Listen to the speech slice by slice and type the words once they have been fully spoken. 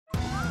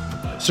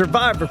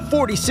Survivor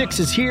 46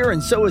 is here,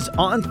 and so is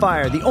On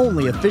Fire, the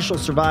only official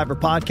Survivor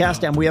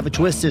podcast, and we have a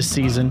twist this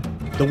season.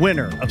 The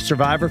winner of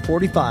Survivor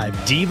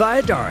 45, Dee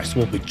Valladares,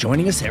 will be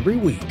joining us every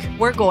week.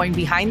 We're going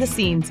behind the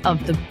scenes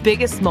of the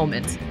biggest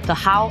moments, the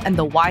how and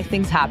the why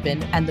things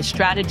happen, and the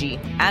strategy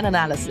and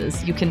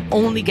analysis you can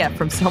only get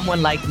from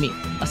someone like me,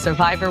 a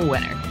Survivor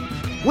winner.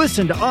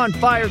 Listen to On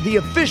Fire, the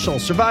official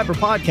Survivor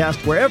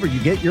podcast, wherever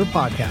you get your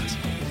podcasts.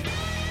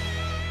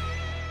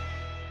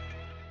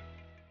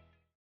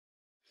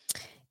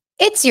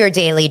 It's your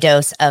daily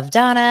dose of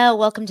Donna.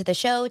 Welcome to the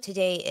show.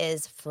 Today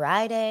is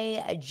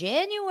Friday,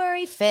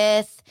 January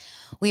 5th.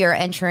 We are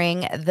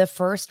entering the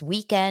first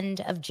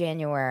weekend of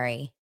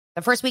January,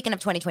 the first weekend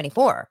of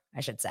 2024,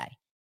 I should say.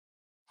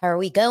 How are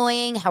we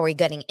going? How are we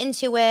getting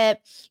into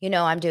it? You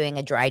know, I'm doing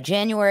a dry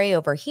January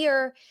over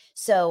here.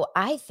 So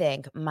I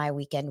think my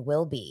weekend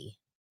will be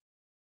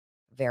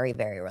very,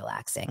 very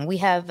relaxing. We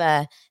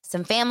have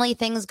some family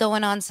things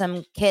going on,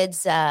 some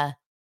kids'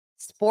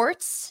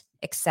 sports,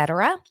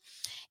 etc.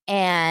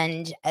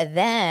 And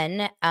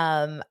then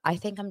I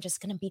think I'm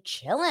just going to be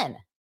chilling,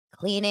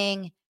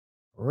 cleaning,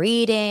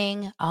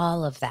 reading,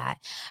 all of that.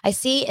 I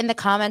see in the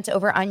comments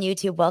over on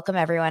YouTube, welcome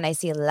everyone. I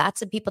see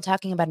lots of people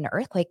talking about an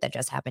earthquake that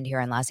just happened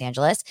here in Los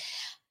Angeles.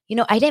 You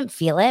know, I didn't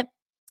feel it.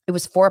 It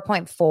was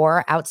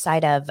 4.4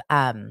 outside of,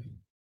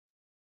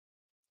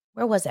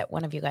 where was it?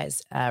 One of you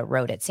guys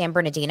wrote it, San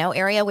Bernardino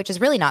area, which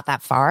is really not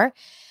that far.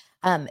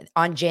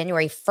 On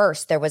January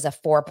 1st, there was a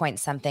 4 point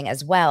something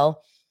as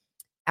well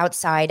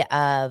outside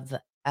of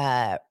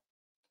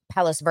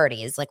Palos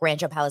Verdes, like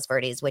Rancho Palos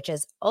Verdes, which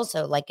is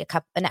also like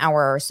an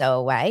hour or so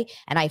away.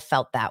 And I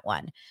felt that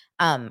one.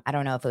 I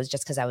don't know if it was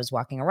just because I was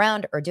walking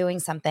around or doing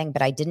something,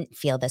 but I didn't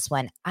feel this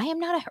one. I am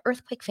not an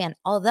earthquake fan,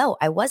 although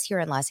I was here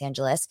in Los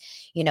Angeles,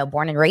 you know,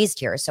 born and raised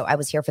here. So I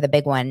was here for the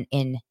big one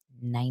in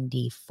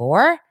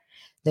 94,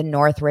 the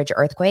Northridge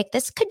earthquake.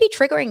 This could be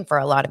triggering for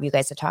a lot of you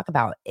guys to talk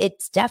about.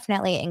 It's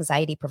definitely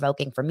anxiety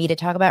provoking for me to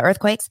talk about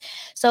earthquakes.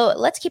 So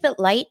let's keep it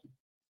light.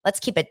 Let's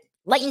keep it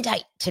light and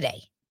tight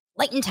today.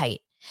 Light and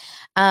tight.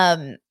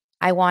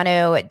 I want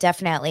to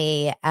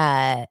definitely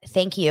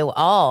thank you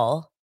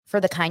all for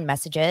the kind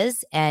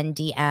messages and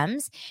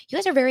DMs. You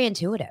guys are very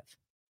intuitive.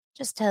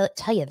 Just to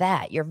tell you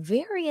that. You're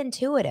very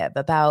intuitive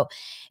about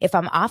if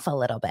I'm off a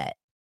little bit.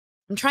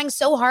 I'm trying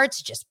so hard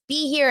to just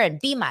be here and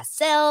be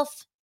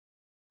myself.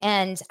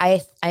 And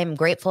I'm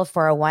grateful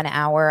for a 1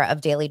 hour of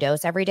daily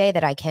dose every day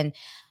that I can,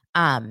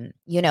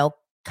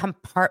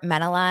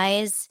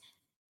 compartmentalize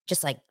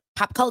just like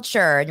pop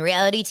culture and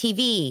reality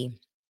TV,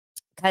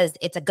 because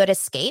it's a good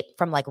escape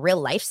from like real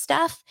life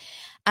stuff.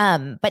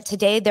 But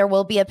today there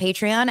will be a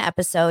Patreon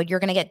episode. You're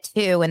going to get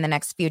 2 in the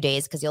next few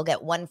days because you'll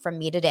get 1 from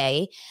me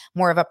today,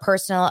 more of a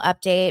personal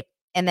update,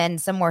 and then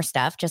some more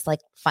stuff, just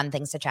like fun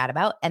things to chat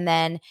about. And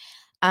then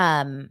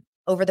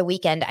over the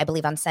weekend, I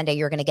believe on Sunday,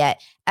 you're going to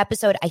get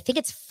episode, I think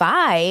it's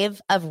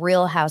 5 of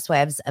Real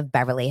Housewives of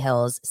Beverly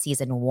Hills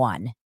season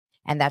 1.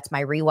 And that's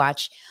my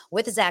rewatch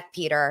with Zach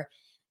Peter.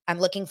 I'm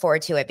looking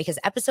forward to it because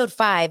episode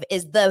 5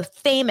 is the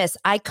famous,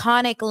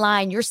 iconic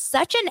line. You're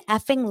such an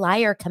effing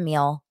liar,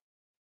 Camille.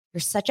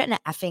 You're such an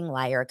effing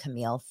liar,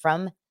 Camille,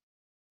 from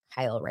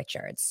Kyle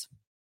Richards.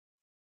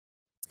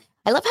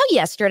 I love how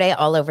yesterday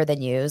all over the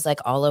news,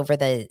 like all over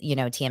the,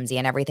 TMZ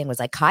and everything was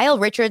like, Kyle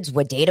Richards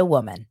would date a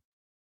woman.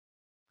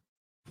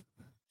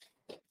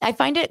 I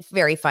find it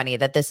very funny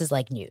that this is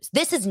like news.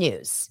 This is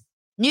news.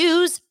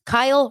 News,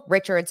 Kyle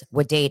Richards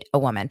would date a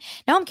woman.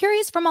 Now I'm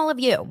curious from all of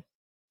you.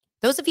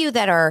 Those of you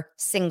that are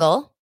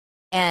single,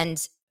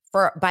 and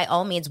by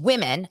all means,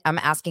 women, I'm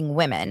asking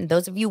women,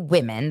 those of you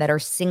women that are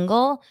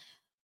single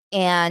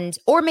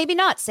or maybe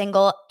not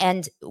single,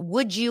 and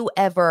would you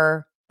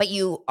ever, but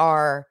you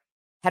are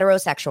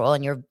heterosexual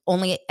and you've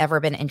only ever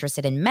been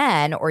interested in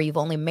men, or you've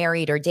only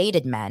married or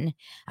dated men.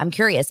 I'm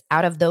curious,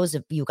 out of those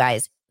of you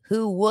guys,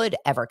 who would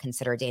ever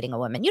consider dating a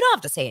woman? You don't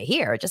have to say it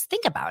here. Just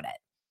think about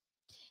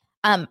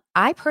it.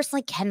 I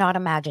personally cannot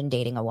imagine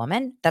dating a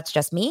woman. That's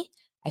just me.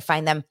 I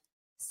find them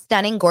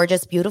stunning,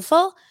 gorgeous,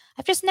 beautiful.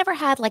 I've just never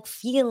had like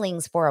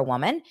feelings for a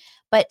woman.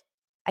 But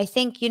I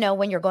think,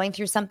 when you're going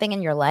through something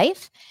in your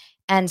life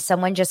and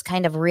someone just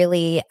kind of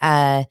really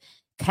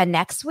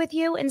connects with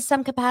you in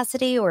some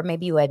capacity, or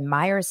maybe you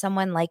admire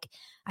someone, like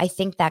I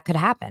think that could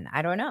happen.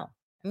 I don't know.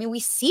 I mean, we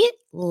see it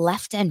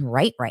left and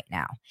right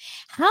now.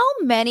 How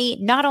many,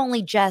 not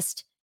only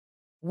just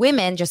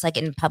women, just like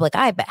in public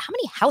eye, but how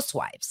many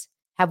housewives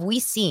have we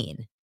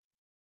seen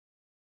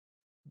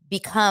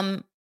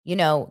become,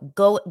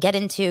 go get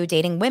into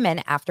dating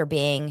women after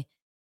being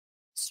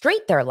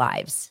straight their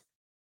lives?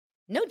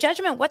 No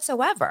judgment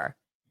whatsoever.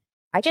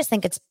 I just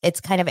think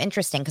it's kind of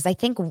interesting because I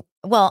think,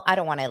 well, I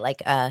don't want to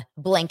like a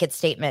blanket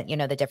statement,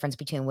 the difference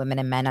between women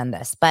and men on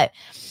this, but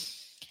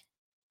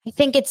I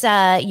think it's,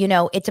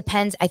 it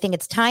depends. I think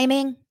it's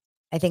timing.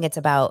 I think it's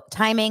about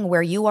timing,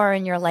 where you are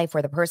in your life,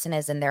 where the person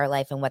is in their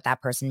life, and what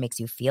that person makes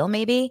you feel,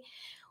 maybe,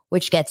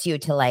 which gets you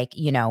to like,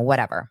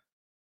 whatever.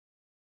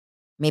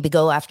 Maybe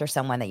go after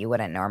someone that you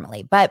wouldn't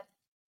normally. But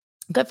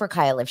good for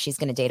Kyle if she's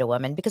going to date a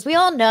woman, because we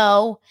all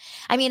know,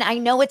 I mean, I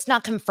know it's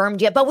not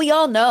confirmed yet, but we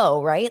all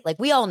know, right? Like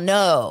we all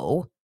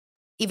know,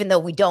 even though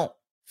we don't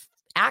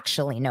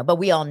actually know, but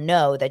we all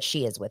know that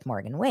she is with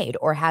Morgan Wade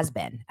or has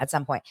been at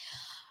some point.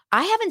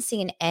 I haven't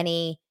seen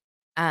any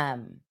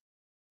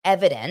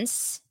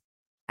evidence,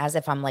 as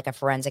if I'm like a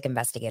forensic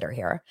investigator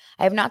here.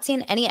 I have not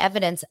seen any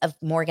evidence of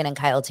Morgan and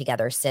Kyle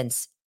together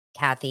since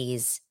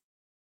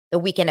the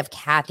weekend of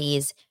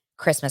Kathy's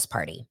Christmas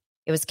party.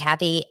 It was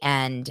Kathy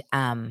and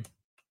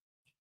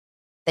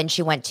then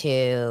she went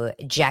to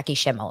Jackie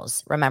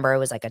Schimmel's. Remember, it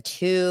was like a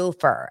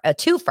twofer.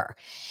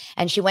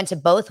 And she went to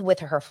both with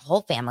her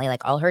whole family,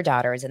 like all her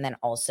daughters. And then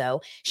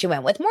also she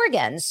went with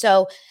Morgan.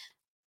 So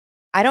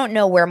I don't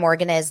know where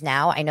Morgan is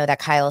now. I know that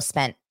Kyle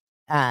spent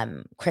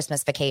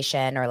Christmas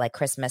vacation or like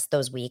Christmas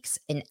those weeks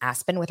in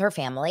Aspen with her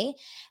family.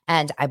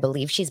 And I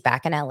believe she's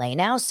back in LA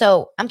now.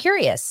 So I'm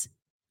curious.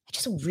 I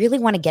just really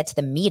want to get to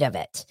the meat of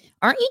it.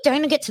 Aren't you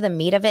dying to get to the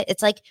meat of it?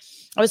 It's like,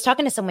 I was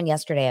talking to someone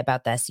yesterday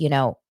about this,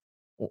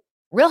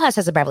 Real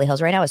Housewives of Beverly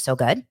Hills right now is so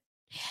good,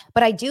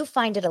 but I do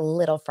find it a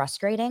little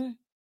frustrating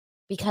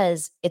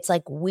because it's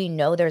like, we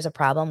know there's a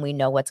problem. We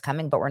know what's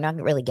coming, but we're not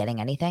really getting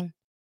anything.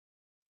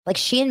 Like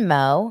she and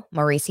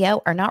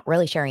Mauricio are not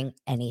really sharing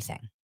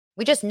anything.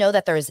 We just know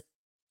that there's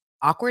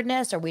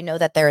awkwardness, or we know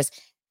that there's,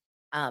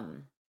 I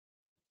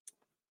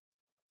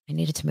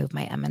needed to move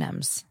my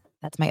M&Ms.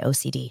 That's my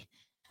OCD.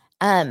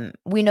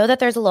 We know that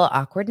there's a little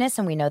awkwardness,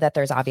 and we know that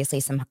there's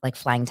obviously some like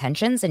flying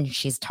tensions, and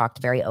she's talked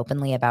very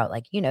openly about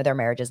like, their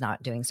marriage is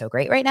not doing so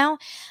great right now,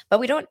 but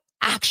we don't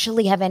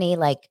actually have any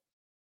like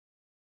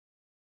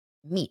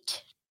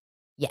meat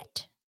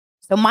yet.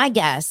 So my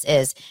guess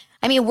is,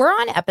 we're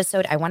on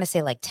episode, I want to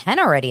say like 10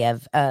 already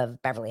of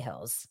Beverly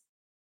Hills.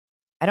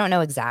 I don't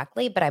know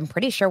exactly, but I'm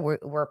pretty sure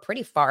we're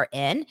pretty far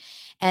in.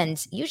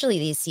 And usually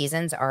these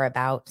seasons are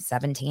about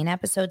 17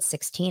 episodes,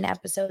 16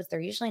 episodes. They're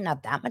usually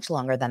not that much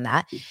longer than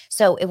that.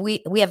 So if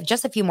we have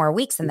just a few more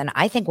weeks, and then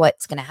I think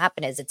what's going to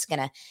happen is it's going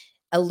to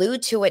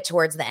allude to it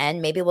towards the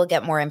end. Maybe we'll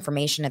get more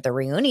information at the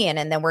reunion,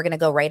 and then we're going to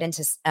go right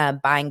into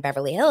Buying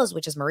Beverly Hills,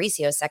 which is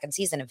Mauricio's second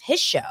season of his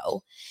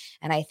show.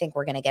 And I think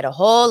we're going to get a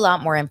whole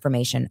lot more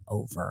information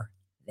over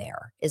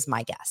there, is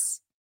my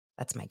guess.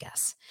 That's my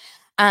guess.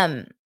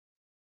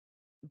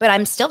 But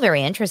I'm still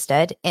very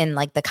interested in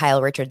like the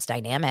Kyle Richards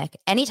dynamic.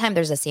 Anytime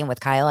there's a scene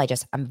with Kyle,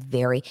 I'm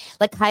very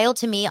like, Kyle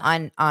to me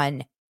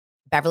on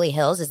Beverly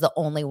Hills is the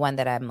only one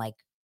that I'm like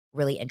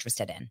really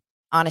interested in.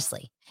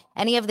 Honestly,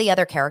 any of the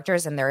other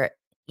characters and their,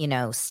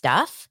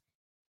 stuff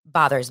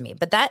bothers me.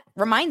 But that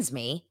reminds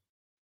me,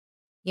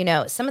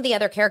 some of the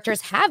other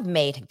characters have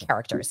made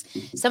characters.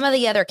 Some of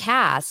the other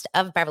cast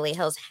of Beverly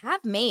Hills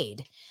have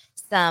made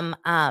some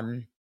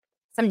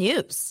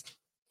news.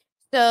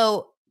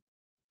 So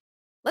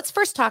let's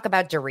first talk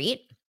about Dorit.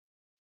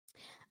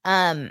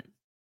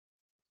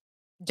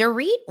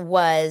 Dorit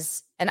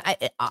was, and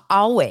I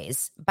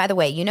always, by the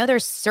way,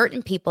 there's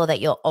certain people that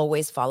you'll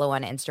always follow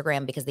on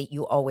Instagram because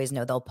you always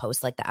know they'll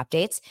post like the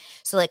updates.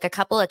 So like a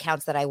couple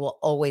accounts that I will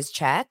always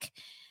check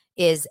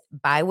is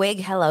Bywig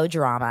Hello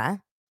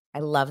Drama. I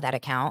love that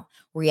account.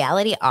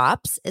 Reality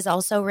Ops is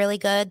also really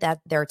good.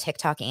 That their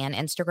TikTok and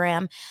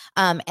Instagram.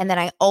 And then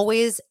I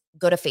always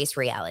go to Face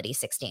Reality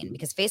 16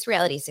 because Face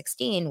Reality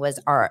 16 was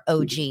our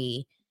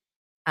OG,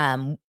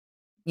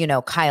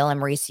 Kyle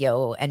and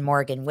Mauricio and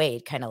Morgan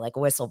Wade kind of like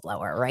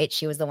whistleblower, right?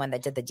 She was the one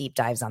that did the deep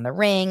dives on the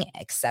ring,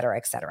 et cetera,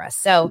 et cetera.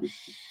 So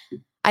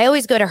I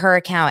always go to her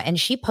account, and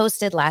she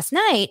posted last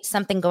night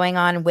something going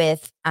on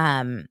with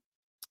the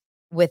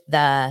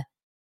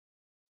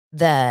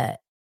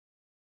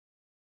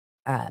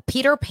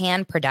Peter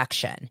Pan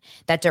production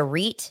that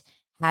Dorit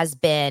has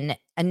been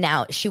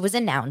announced. She was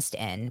announced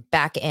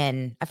back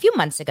in a few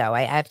months ago.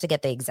 I have to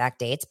get the exact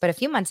dates, but a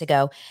few months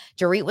ago,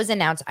 Dorit was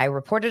announced. I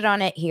reported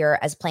on it here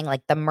as playing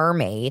like the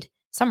mermaid,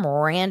 some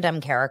random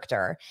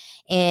character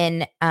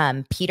in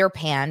Peter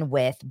Pan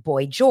with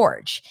Boy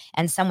George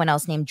and someone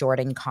else named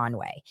Jordan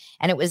Conway.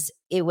 And it was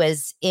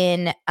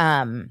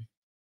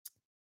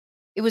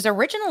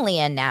originally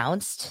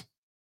announced.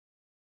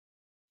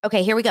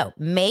 Okay, here we go.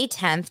 May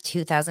 10th,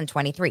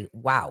 2023.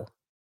 Wow.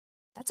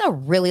 That's a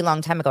really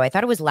long time ago. I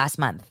thought it was last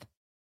month.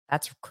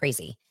 That's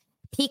crazy.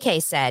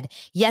 PK said,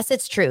 yes,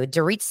 it's true.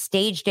 Dorit's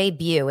stage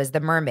debut as the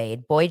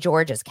mermaid, Boy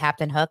George as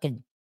Captain Hook,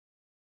 and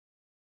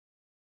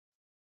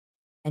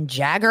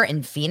Jagger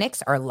and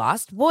Phoenix are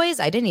Lost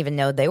Boys. I didn't even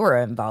know they were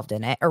involved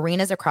in it.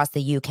 Arenas across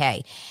the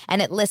UK. And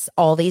it lists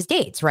all these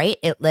dates, right?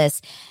 It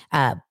lists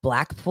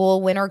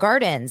Blackpool Winter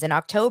Gardens in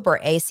October,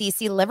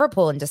 ACC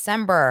Liverpool in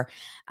December,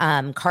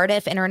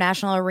 Cardiff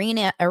International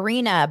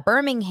Arena,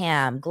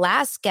 Birmingham,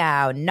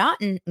 Glasgow,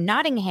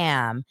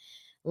 Nottingham,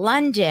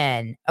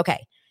 London.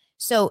 Okay.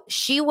 So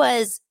she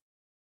was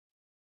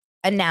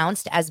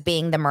announced as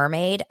being the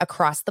mermaid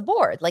across the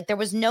board. Like there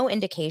was no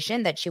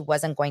indication that she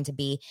wasn't going to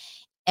be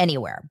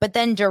anywhere. But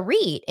then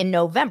Dorit in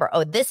November,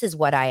 this is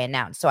what I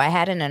announced. So I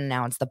hadn't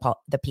announced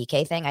the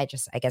PK thing. I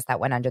guess that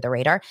went under the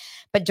radar.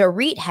 But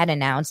Dorit had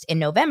announced in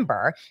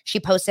November, she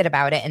posted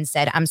about it and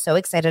said, I'm so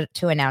excited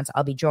to announce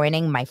I'll be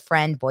joining my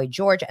friend Boy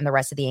George and the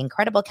rest of the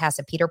incredible cast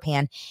of Peter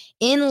Pan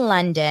in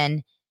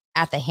London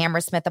at the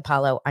Hammersmith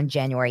Apollo on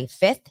January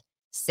 5th,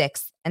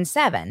 6th, and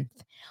 7th.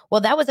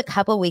 Well, that was a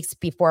couple of weeks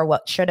before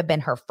what should have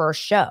been her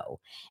first show.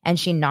 And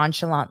she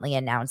nonchalantly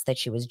announced that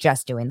she was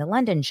just doing the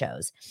London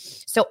shows.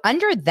 So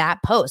under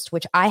that post,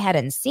 which I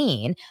hadn't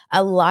seen,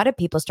 a lot of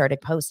people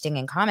started posting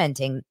and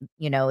commenting,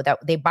 that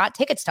they bought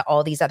tickets to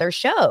all these other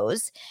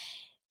shows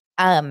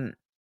around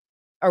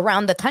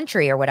the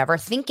country or whatever,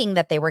 thinking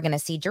that they were going to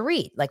see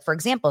Dorit. Like, for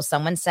example,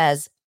 someone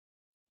says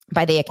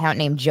by the account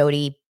named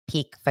Jody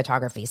Peak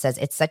Photography says,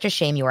 it's such a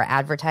shame you were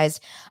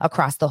advertised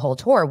across the whole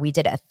tour. We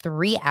did a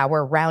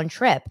 3-hour round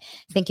trip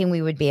thinking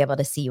we would be able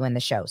to see you in the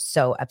show.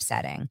 So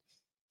upsetting.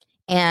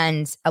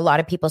 And a lot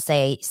of people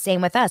say,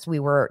 same with us. We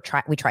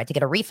tried to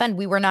get a refund.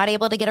 We were not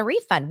able to get a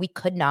refund. We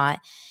could not,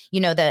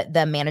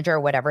 the manager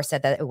or whatever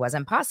said that it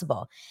wasn't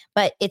possible.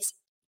 But it's,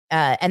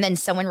 and then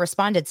someone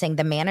responded saying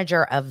the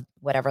manager of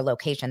whatever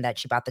location that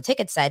she bought the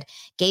ticket said,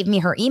 gave me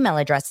her email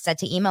address, said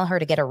to email her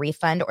to get a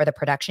refund or the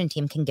production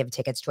team can give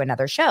tickets to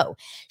another show.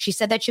 She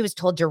said that she was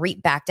told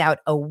Dorit backed out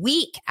a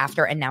week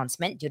after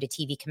announcement due to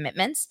TV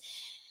commitments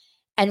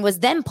and was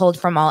then pulled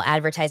from all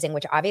advertising,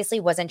 which obviously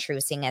wasn't true,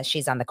 seeing as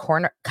she's on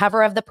the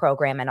cover of the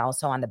program and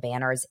also on the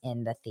banners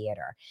in the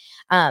theater.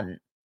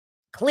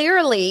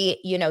 Clearly,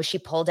 she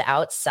pulled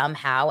out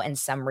somehow and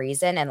some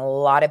reason, and a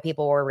lot of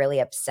people were really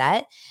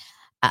upset.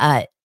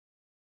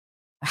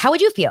 How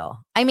would you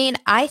feel? I mean,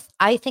 I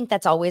think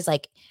that's always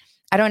like,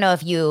 I don't know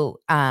if you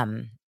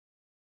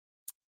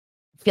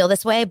feel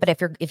this way, but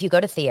if you go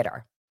to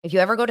theater, if you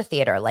ever go to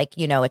theater, like,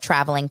 a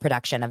traveling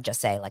production of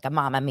just say like a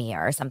Mamma Mia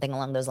or something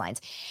along those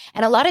lines.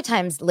 And a lot of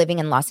times living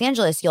in Los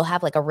Angeles, you'll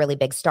have like a really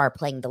big star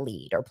playing the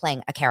lead or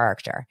playing a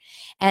character.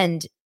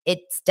 And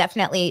it's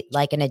definitely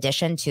like an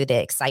addition to the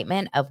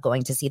excitement of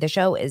going to see the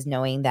show is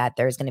knowing that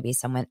there's going to be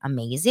someone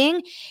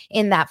amazing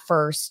in that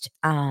first,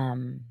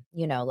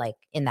 like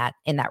in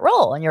that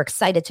role, and you're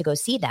excited to go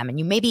see them, and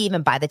you maybe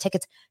even buy the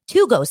tickets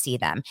to go see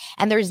them.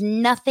 And there's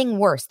nothing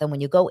worse than when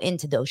you go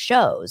into those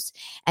shows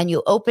and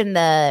you open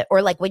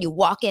or like when you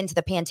walk into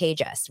the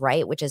Pantages,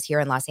 right, which is here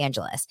in Los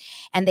Angeles,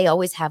 and they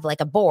always have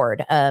like a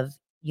board of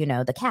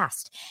the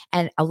cast.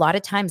 And a lot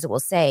of times it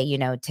will say,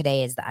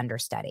 today is the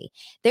understudy.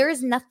 There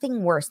is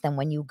nothing worse than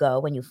when you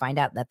find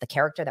out that the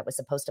character that was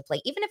supposed to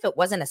play, even if it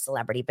wasn't a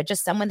celebrity, but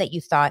just someone that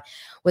you thought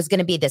was going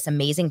to be this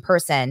amazing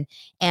person.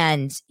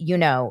 And,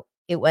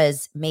 it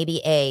was maybe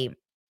a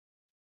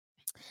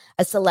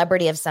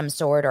celebrity of some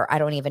sort, or I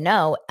don't even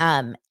know.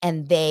 And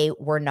they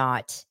were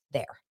not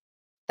there.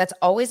 That's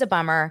always a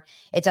bummer.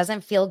 It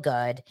doesn't feel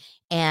good.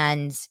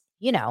 And,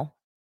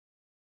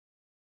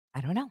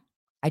 I don't know.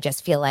 I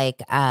just feel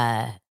like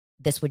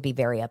this would be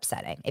very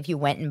upsetting if you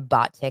went and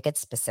bought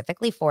tickets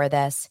specifically for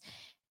this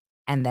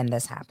and then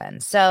this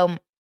happened. So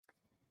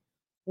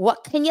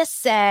what can you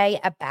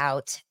say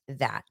about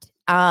that?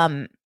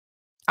 All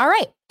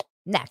right,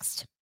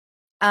 next.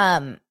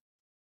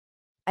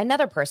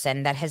 Another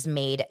person that has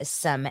made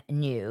some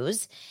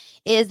news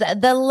is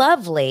the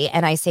lovely,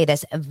 and I say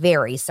this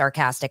very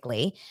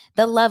sarcastically,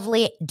 the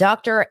lovely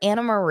Dr.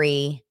 Anna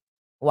Marie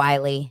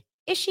Wiley.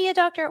 Is she a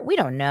doctor? We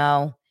don't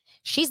know.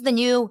 She's the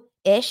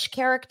new-ish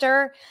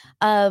character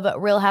of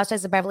Real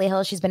Housewives of Beverly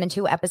Hills. She's been in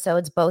 2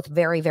 episodes, both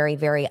very, very,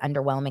 very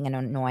underwhelming and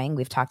annoying.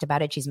 We've talked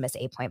about it. She's Miss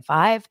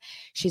 8.5.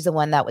 She's the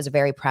one that was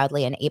very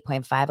proudly an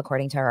 8.5,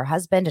 according to her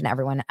husband and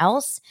everyone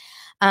else.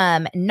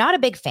 Not a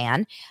big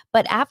fan,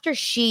 but after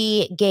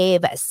she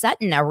gave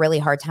Sutton a really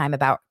hard time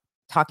about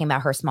talking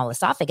about her small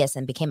esophagus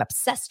and became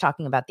obsessed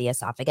talking about the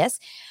esophagus,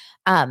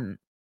 and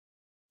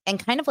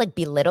kind of like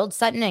belittled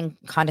Sutton and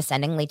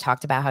condescendingly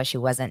talked about how she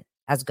wasn't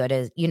as good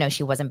as,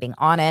 she wasn't being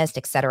honest,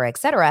 et cetera, et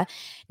cetera.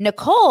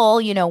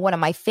 Nicole, one of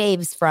my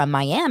faves from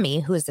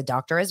Miami, who is a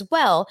doctor as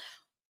well,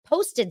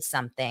 posted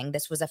something.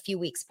 This was a few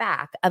weeks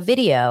back, a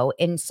video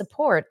in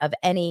support of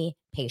any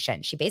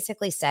patient. She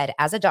basically said,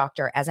 as a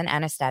doctor, as an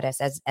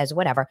anesthetist, as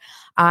whatever,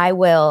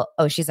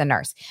 she's a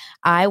nurse.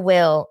 I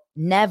will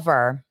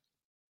never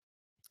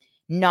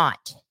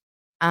not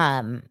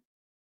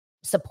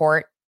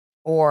support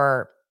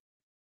or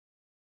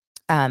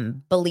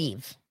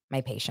believe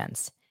my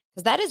patients.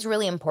 Because that is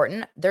really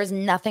important. There's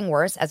nothing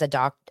worse as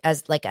a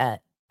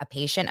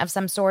patient of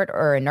some sort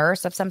or a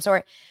nurse of some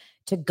sort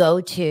to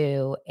go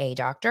to a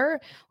doctor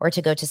or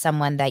to go to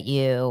someone that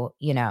you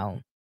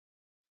want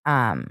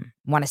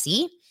to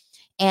see,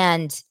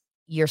 and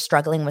you're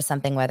struggling with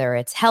something, whether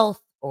it's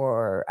health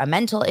or a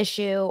mental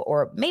issue,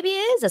 or maybe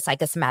it is a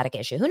psychosomatic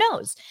issue. Who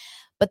knows?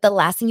 But the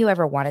last thing you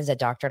ever want is a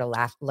doctor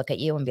to look at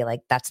you and be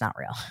like, that's not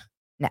real.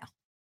 No.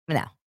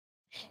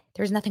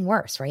 There's nothing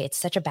worse, right? It's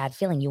such a bad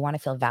feeling. You want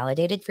to feel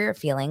validated for your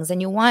feelings,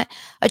 and you want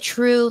a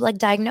true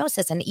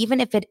diagnosis. And even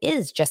if it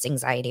is just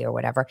anxiety or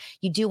whatever,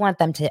 you do want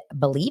them to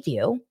believe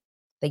you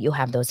that you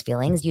have those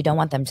feelings. You don't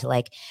want them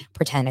to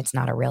pretend it's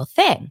not a real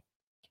thing.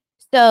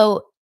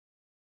 So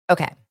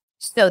Okay.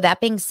 So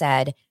that being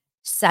said,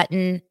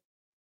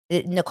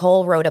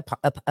 Nicole wrote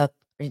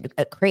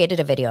created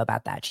a video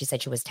about that. She said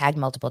she was tagged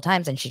multiple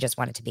times and she just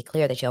wanted to be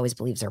clear that she always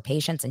believes her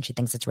patients and she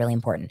thinks it's really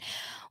important.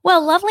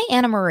 Well, lovely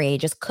Anna Marie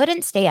just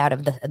couldn't stay out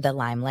of the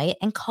limelight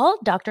and called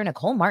Dr.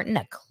 Nicole Martin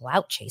a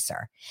clout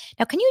chaser.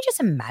 Now, can you just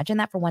imagine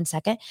that for 1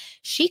 second?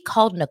 She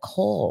called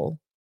Nicole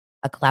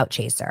a clout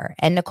chaser.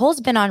 And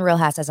Nicole's been on Real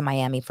Housewives of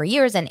Miami for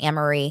years, and Anna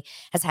Marie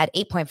has had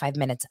 8.5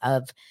 minutes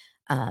of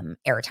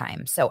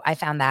airtime. So I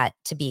found that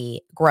to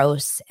be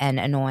gross and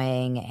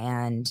annoying.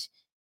 And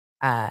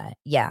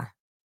yeah,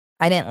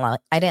 I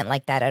didn't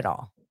like that at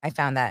all. I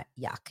found that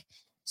yuck.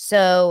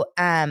 So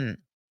I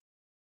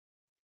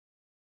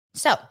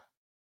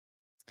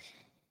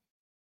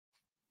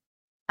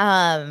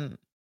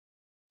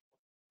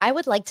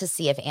would like to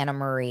see if Anna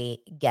Marie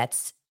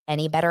gets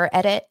any better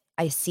at it.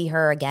 I see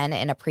her again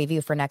in a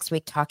preview for next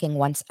week talking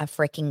once a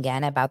freaking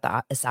again about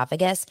the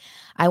esophagus.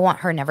 I want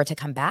her never to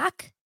come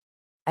back.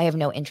 I have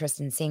no interest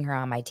in seeing her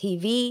on my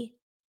TV.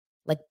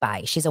 Like,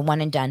 bye. She's a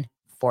one and done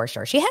for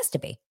sure. She has to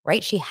be,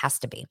 right? She has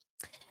to be.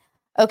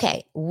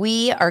 Okay,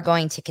 we are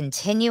going to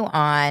continue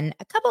on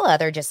a couple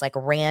other just like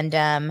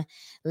random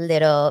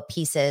little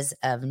pieces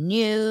of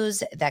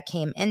news that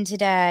came in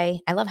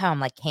today. I love how I'm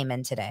like came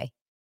in today.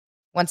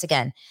 Once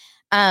again,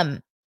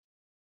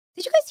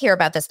 did you guys hear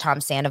about this Tom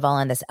Sandoval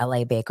and this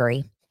LA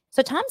bakery?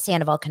 So Tom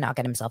Sandoval cannot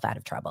get himself out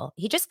of trouble.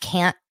 He just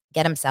can't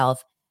get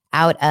himself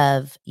out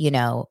of,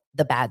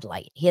 the bad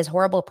light. He has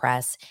horrible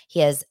press. He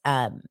has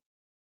an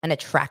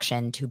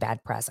attraction to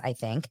bad press, I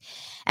think.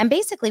 And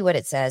basically what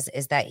it says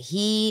is that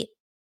he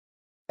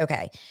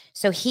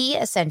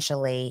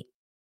essentially,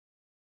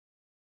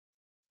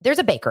 there's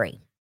a bakery.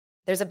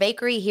 There's a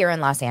bakery here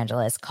in Los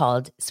Angeles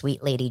called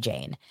Sweet Lady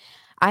Jane.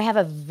 I have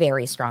a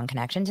very strong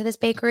connection to this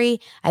bakery.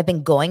 I've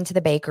been going to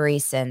the bakery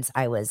since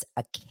I was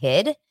a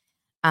kid,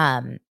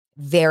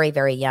 very,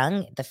 very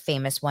young. The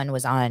famous one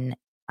was on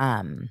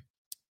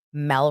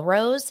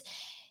Melrose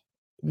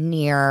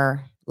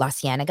near La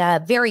Cienega,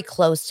 very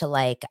close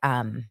to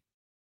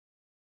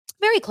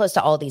very close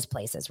to all these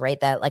places, right?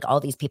 That like all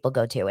these people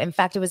go to. In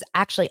fact, it was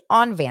actually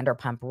on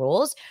Vanderpump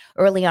Rules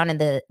early on in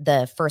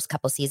the first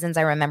couple seasons.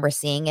 I remember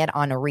seeing it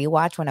on a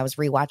rewatch when I was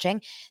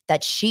rewatching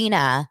that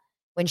Sheena,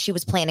 when she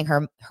was planning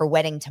her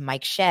wedding to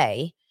Mike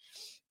Shea,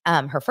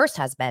 her first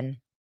husband,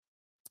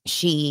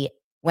 she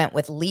went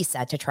with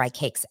Lisa to try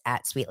cakes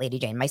at Sweet Lady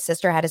Jane. My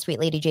sister had a Sweet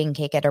Lady Jane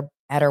cake at her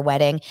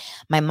wedding.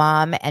 My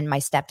mom and my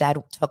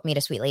stepdad took me to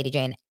Sweet Lady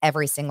Jane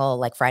every single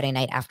like Friday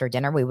night after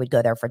dinner. We would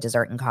go there for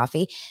dessert and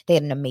coffee. They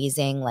had an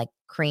amazing like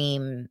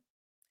cream,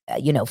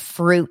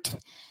 fruit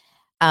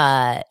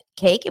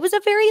cake. It was a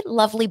very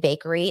lovely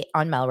bakery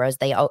on Melrose.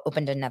 They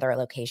opened another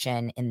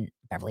location in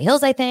Beverly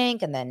Hills, I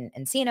think, and then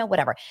Encino,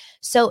 whatever.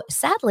 So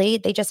sadly,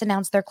 they just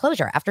announced their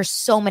closure after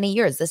so many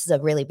years. This is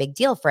a really big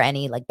deal for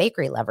any like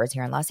bakery lovers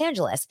here in Los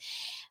Angeles.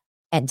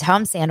 And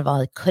Tom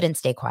Sandoval couldn't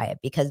stay quiet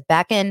because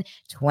back in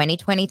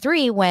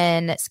 2023,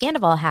 when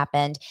Scandoval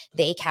happened,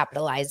 they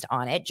capitalized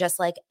on it just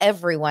like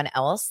everyone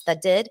else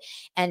that did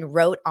and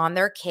wrote on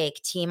their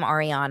cake, Team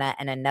Ariana,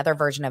 and another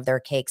version of their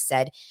cake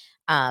said,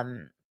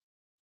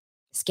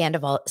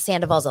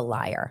 Sandoval's a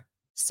liar.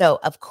 So,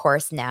 of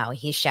course, now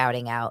he's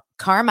shouting out,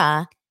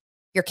 Karma,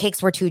 your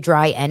cakes were too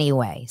dry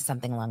anyway.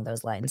 Something along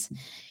those lines.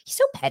 He's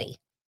so petty,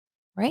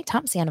 right?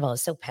 Tom Sandoval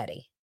is so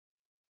petty.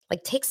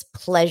 Like, takes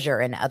pleasure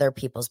in other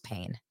people's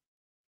pain.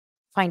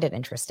 Find it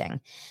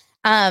interesting.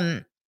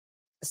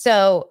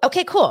 So,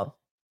 okay, cool.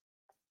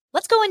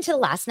 Let's go into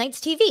last night's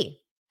TV.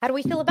 How do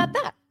we feel about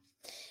that?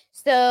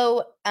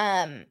 So,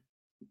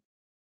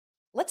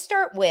 let's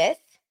start with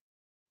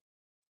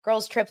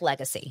Girls Trip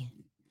Legacy.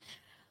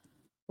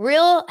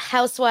 Real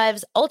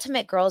Housewives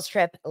Ultimate Girls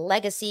Trip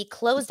Legacy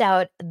closed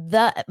out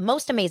the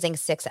most amazing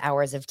 6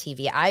 hours of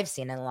TV I've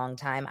seen in a long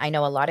time. I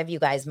know a lot of you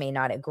guys may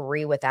not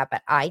agree with that,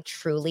 but I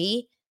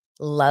truly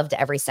loved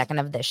every second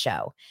of this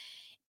show.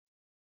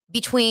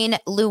 Between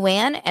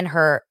Luann and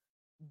her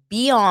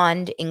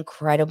beyond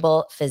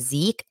incredible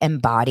physique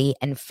and body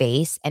and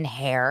face and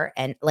hair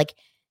and like,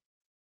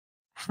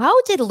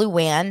 how did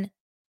Luann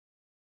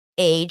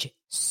age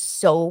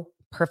so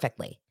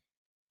perfectly?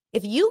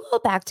 If you go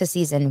back to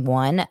season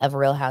 1 of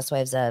Real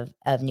Housewives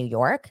of New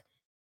York,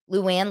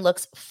 Luann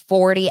looks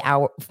 40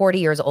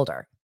 years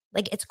older.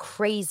 Like, it's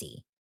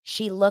crazy.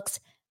 She looks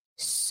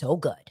so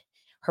good.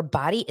 Her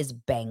body is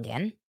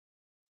banging.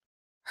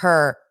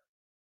 Her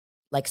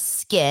like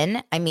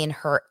skin,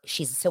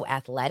 she's so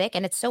athletic,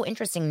 and it's so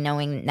interesting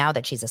knowing now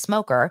that she's a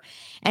smoker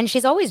and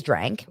she's always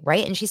drank,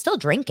 right? And she's still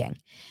drinking.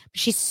 But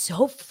she's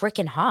so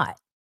freaking hot.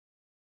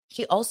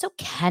 She also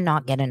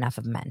cannot get enough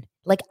of men.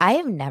 Like, I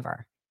have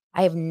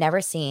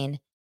never seen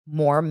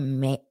more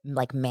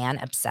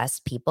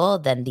man-obsessed people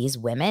than these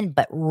women,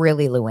 but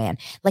really Luann.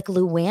 Like,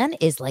 Luann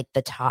is like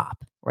the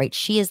top, right?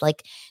 She is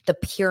like the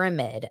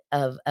pyramid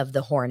of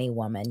the horny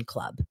woman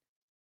club.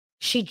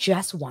 She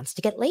just wants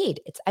to get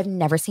laid. I've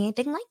never seen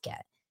anything like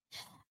it.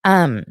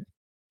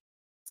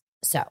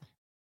 So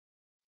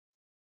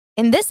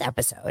in this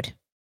episode,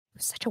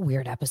 Such a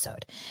weird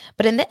episode.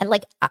 But in the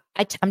like,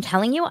 I'm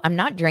telling you, I'm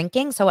not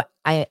drinking. So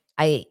I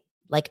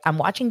like, I'm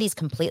watching these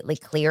completely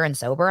clear and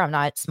sober. I'm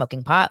not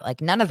smoking pot, like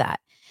none of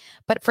that.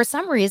 But for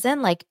some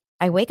reason, like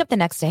I wake up the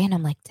next day and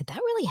I'm like, did that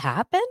really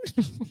happen?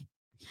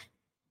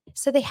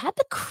 So they had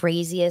the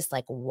craziest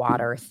like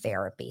water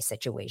therapy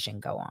situation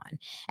go on.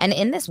 And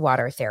in this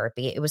water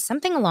therapy, it was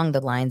something along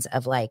the lines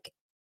of like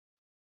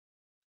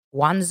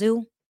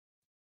Wanzu,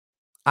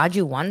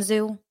 Aju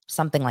Wanzu,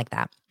 something like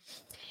that.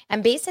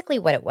 And basically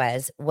what it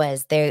was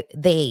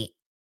they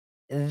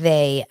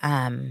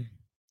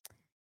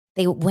they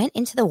went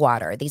into the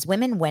water. These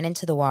women went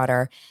into the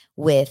water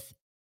with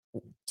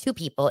two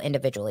people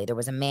individually. There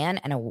was a man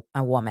and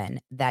a woman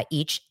that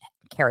each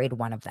carried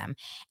one of them.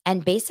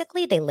 And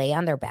basically they lay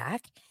on their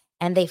back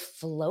and they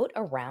float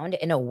around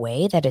in a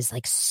way that is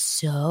like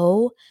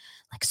so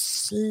like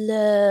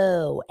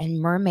slow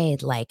and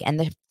mermaid like. And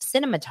the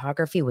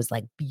cinematography was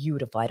like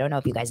beautiful. I don't know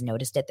if you guys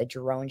noticed it, the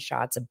drone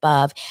shots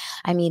above.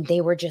 I mean,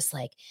 they were just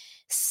like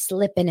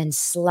slipping and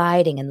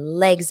sliding and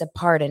legs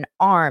apart and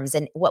arms.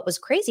 And what was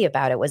crazy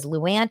about it was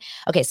Luann.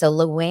 Okay, so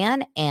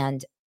Luann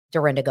and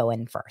Dorinda go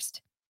in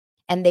first.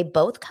 And they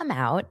both come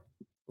out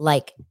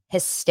like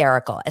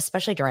hysterical,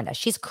 especially Dorinda.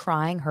 She's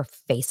crying her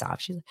face off.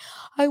 She's like,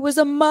 I was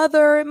a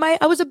mother.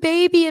 I was a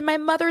baby in my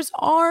mother's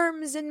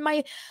arms and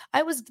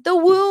I was the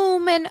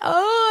womb. And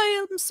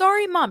oh, I'm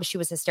sorry, mom. She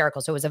was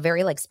hysterical. So it was a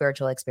very like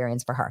spiritual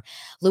experience for her.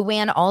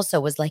 Luann also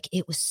was like,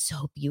 it was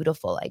so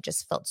beautiful. I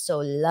just felt so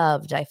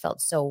loved. I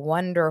felt so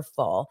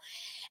wonderful.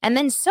 And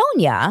then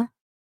Sonia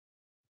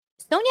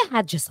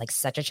had just like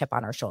such a chip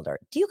on her shoulder.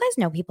 Do you guys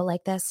know people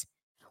like this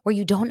where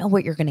you don't know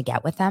what you're going to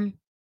get with them?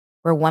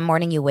 Where one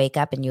morning you wake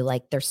up and you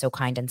like, they're so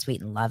kind and sweet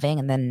and loving.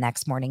 And then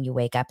next morning you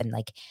wake up and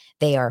like,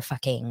 they are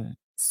fucking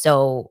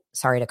so,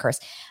 sorry to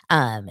curse,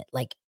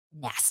 like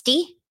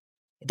nasty.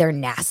 They're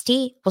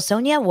nasty. Well,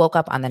 Sonia woke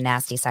up on the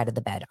nasty side of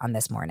the bed on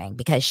this morning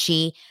because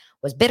she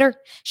was bitter.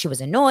 She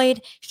was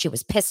annoyed. She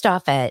was pissed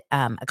off at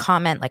a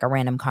comment, like a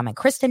random comment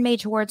Kristen made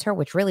towards her,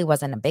 which really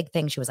wasn't a big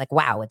thing. She was like,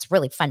 wow, it's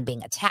really fun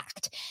being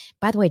attacked.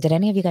 By the way, did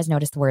any of you guys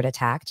notice the word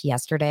attacked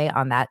yesterday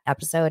on that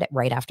episode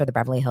right after the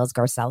Beverly Hills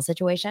Garcelle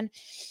situation?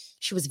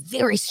 She was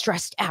very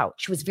stressed out.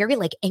 She was very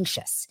like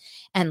anxious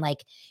and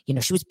like, you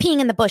know, she was peeing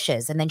in the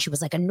bushes. And then she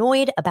was like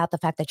annoyed about the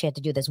fact that she had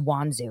to do this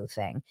Wanzu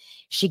thing.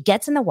 She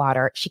gets in the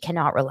water. She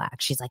cannot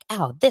relax. She's like,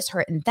 ow, this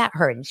hurt and that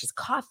hurt. And she's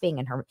coughing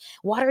and her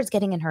water is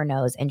getting in her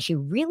nose. And she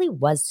really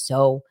was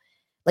so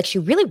like, she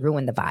really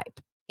ruined the vibe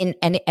in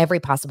every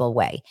possible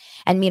way.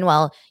 And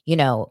meanwhile, you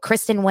know,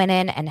 Kristen went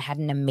in and had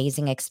an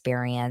amazing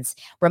experience.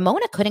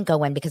 Ramona couldn't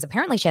go in because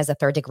apparently she has a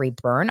 3rd-degree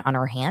burn on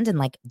her hand. And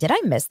like, did I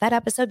miss that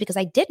episode? Because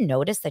I did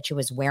notice that she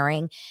was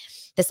wearing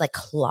this like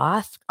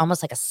cloth,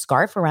 almost like a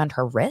scarf around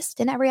her wrist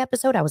in every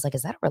episode. I was like,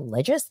 is that a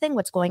religious thing?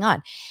 What's going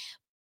on?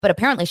 But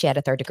apparently she had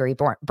a 3rd-degree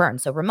burn.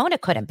 So Ramona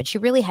couldn't, but she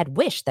really had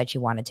wished that she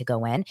wanted to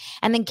go in.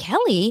 And then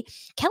Kelly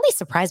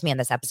surprised me in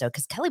this episode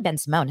because Kelly Ben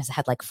Simone has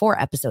had like 4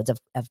 episodes of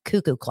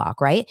Cuckoo Clock,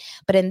 right?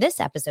 But in this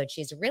episode,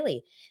 she's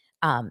really,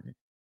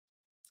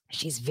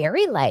 she's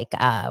very like,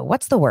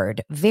 what's the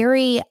word?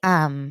 Very,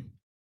 like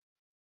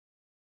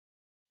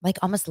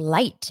almost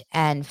light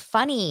and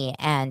funny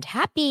and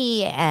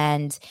happy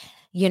and,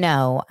 you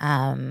know,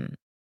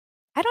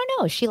 I don't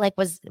know. She like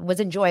was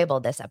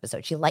enjoyable this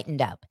episode. She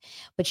lightened up,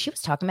 but she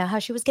was talking about how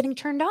she was getting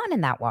turned on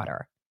in that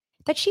water,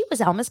 that she was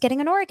almost getting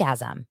an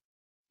orgasm.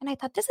 And I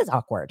thought, this is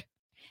awkward.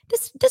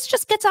 This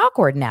just gets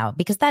awkward now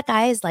because that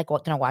guy is like,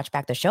 what, going to watch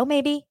back the show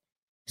maybe?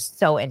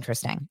 So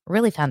interesting.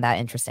 Really found that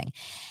interesting.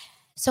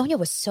 Sonia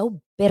was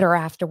so bitter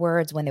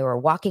afterwards when they were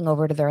walking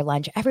over to their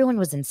lunch. Everyone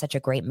was in such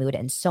a great mood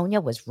and Sonia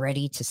was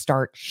ready to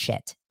start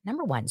shit.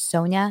 Number one,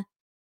 Sonia,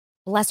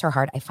 bless her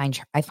heart,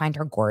 I find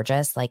her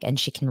gorgeous, like, and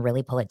she can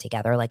really pull it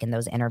together, like in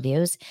those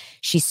interviews.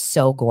 She's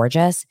so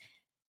gorgeous.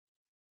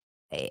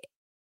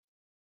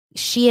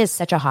 She is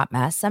such a hot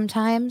mess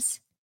sometimes.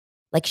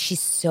 Like she's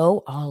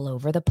so all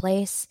over the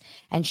place,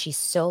 and she's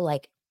so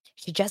like,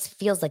 she just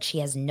feels like she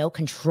has no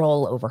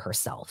control over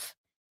herself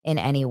in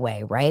any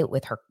way, right?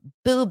 With her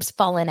boobs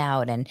falling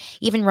out, and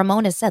even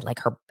Ramona said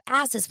like her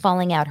ass is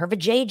falling out, her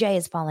vajayjay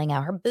is falling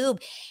out, her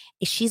boob.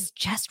 She's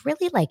just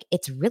really like,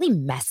 it's really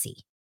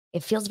messy.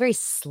 It feels very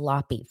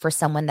sloppy for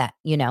someone that,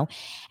 you know,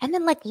 and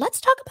then like,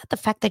 let's talk about the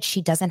fact that she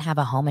doesn't have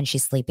a home and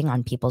she's sleeping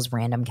on people's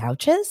random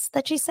couches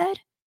that she said,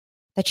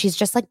 that she's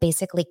just like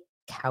basically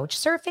couch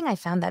surfing. I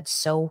found that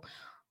so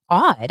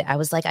odd. I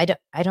was like,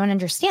 I don't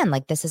understand.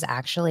 Like, this is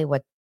actually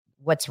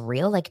what's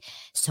real. Like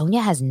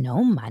Sonia has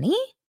no money,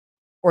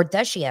 or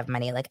does she have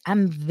money? Like,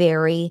 I'm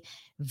very,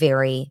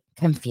 very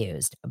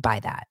confused by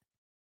that.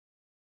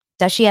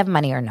 Does she have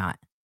money or not?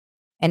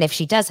 And if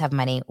she does have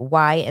money,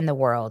 why in the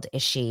world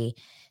is she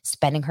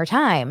spending her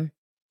time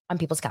on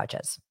people's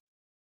couches,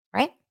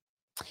 right?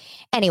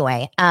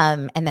 Anyway,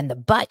 and then the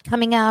butt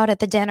coming out at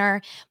the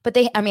dinner,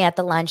 at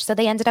the lunch. So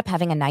they ended up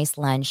having a nice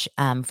lunch.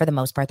 For the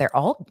most part, they're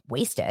all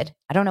wasted.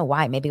 I don't know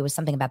why. Maybe it was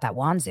something about that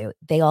Wanzu.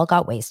 They all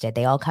got wasted.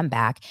 They all come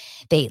back.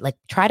 They like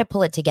try to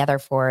pull it together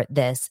for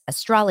this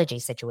astrology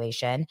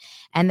situation.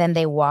 And then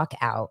they walk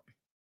out.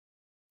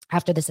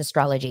 after this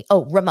astrology.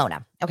 Oh,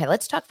 Ramona. Okay,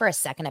 let's talk for a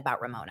second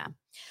about Ramona.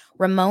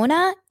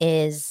 Ramona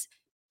is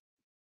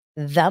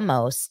the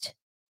most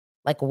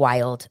like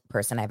wild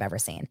person I've ever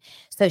seen.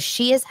 So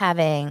she is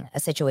having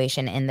a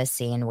situation in this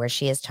scene where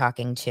she is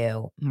talking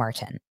to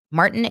Martin.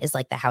 Martin is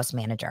like the house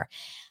manager.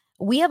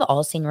 We have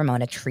all seen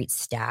Ramona treat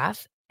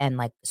staff and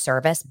like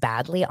service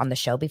badly on the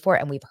show before,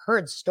 and we've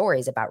heard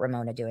stories about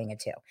Ramona doing it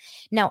too.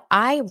 Now,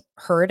 I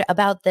heard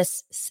about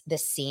this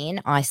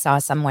scene. I saw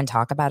someone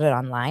talk about it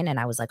online, and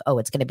I was like, oh,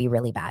 it's going to be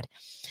really bad.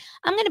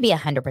 I'm going to be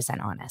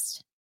 100%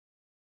 honest.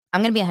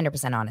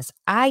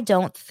 I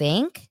don't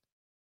think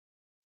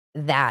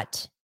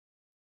that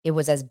it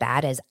was as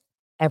bad as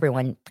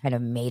everyone kind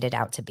of made it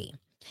out to be.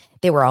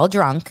 They were all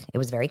drunk. It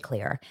was very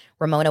clear.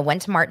 Ramona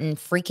went to Martin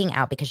freaking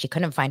out because she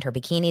couldn't find her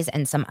bikinis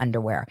and some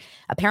underwear.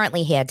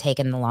 Apparently, he had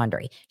taken the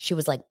laundry. She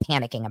was like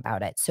panicking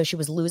about it. So she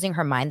was losing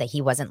her mind that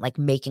he wasn't like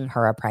making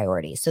her a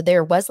priority. So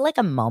there was like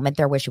a moment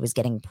there where she was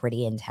getting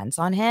pretty intense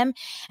on him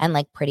and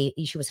like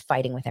she was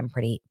fighting with him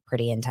pretty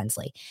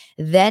intensely.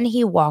 Then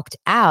he walked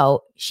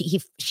out. She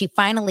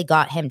finally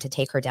got him to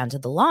take her down to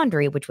the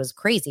laundry, which was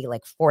crazy,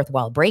 like fourth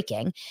wall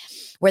breaking,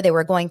 where they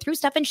were going through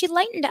stuff. And she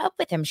lightened up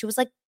with him. She was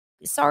like,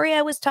 sorry,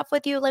 I was tough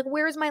with you. Like,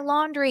 where's my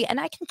laundry? And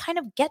I can kind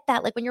of get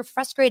that. Like when you're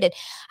frustrated,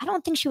 I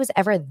don't think she was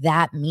ever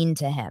that mean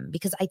to him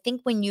because I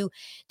think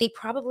they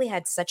probably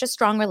had such a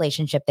strong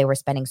relationship. They were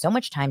spending so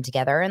much time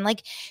together and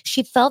like,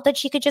 she felt that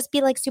she could just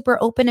be like super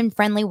open and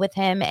friendly with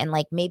him and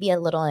like maybe a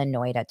little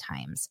annoyed at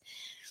times.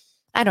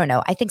 I don't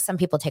know. I think some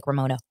people take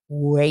Ramona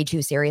way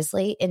too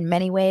seriously in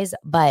many ways,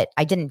 but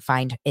I didn't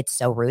find it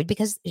so rude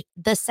because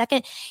the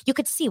second you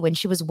could see when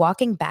she was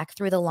walking back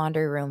through the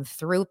laundry room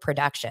through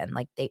production,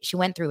 like she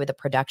went through the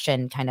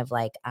production kind of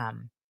like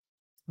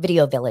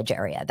video village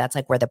area. That's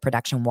like where the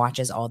production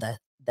watches all the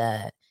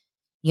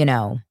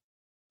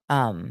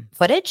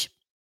footage.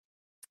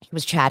 She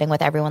was chatting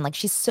with everyone. Like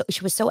she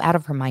was so out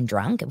of her mind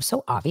drunk. It was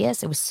so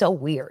obvious. It was so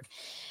weird.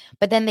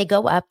 But then they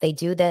go up, they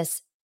do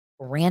this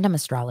random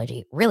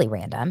astrology, really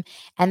random.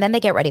 And then they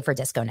get ready for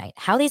disco night.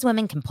 How these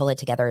women can pull it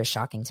together is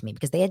shocking to me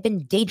because they had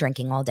been day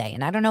drinking all day.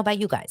 And I don't know about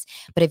you guys,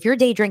 but if you're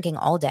day drinking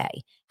all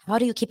day, how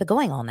do you keep it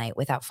going all night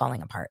without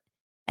falling apart?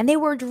 And they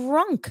were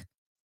drunk.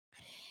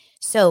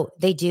 So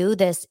they do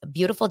this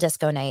beautiful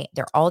disco night.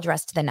 They're all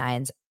dressed to the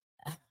nines.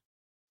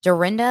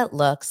 Dorinda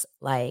looks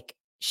like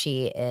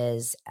she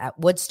is at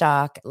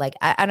Woodstock. Like,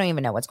 I don't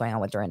even know what's going on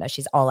with Dorinda.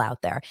 She's all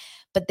out there.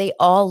 But they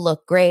all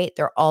look great.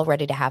 They're all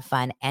ready to have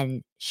fun.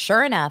 And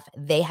sure enough,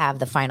 they have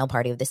the final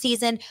party of the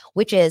season,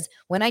 which is,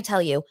 when I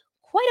tell you,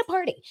 quite a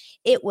party.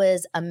 It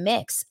was a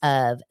mix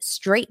of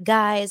straight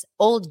guys,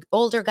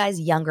 older guys,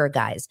 younger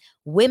guys,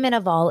 women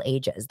of all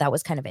ages. That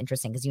was kind of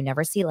interesting because you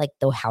never see like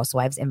the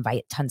housewives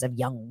invite tons of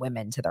young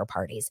women to their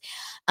parties.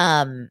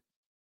 And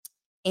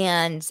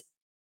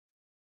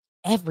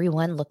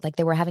everyone looked like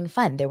they were having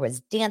fun. There was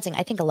dancing.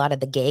 I think a lot of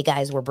the gay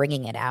guys were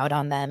bringing it out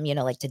on them,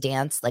 like to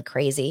dance like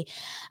crazy.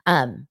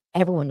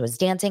 Everyone was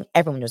dancing.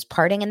 Everyone was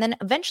partying. And then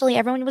eventually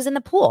everyone was in the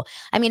pool.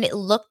 I mean, it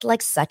looked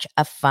like such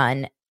a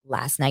fun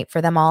last night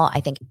for them all. I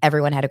think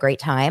everyone had a great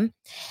time.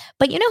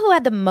 But you know who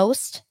had the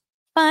most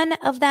fun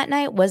of that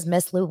night was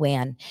Miss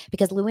Luann,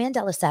 because Luann de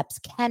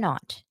Lesseps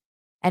cannot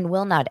and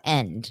will not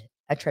end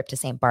a trip to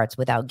St. Bart's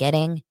without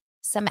getting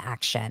some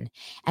action.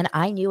 And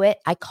I knew it.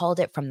 I called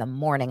it from the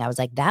morning. I was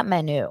like, that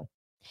menu,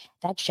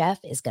 that chef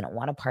is going to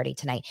want to party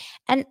tonight.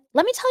 And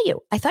let me tell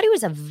you, I thought he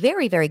was a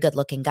very, very good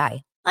looking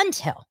guy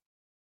until,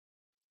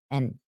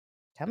 and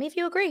tell me if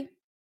you agree,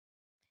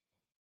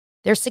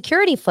 there's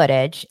security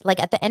footage.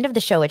 Like at the end of the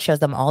show, it shows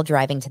them all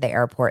driving to the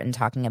airport and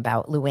talking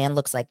about Luann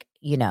looks like,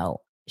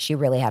 she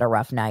really had a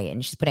rough night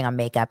and she's putting on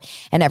makeup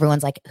and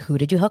everyone's like, who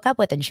did you hook up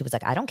with? And she was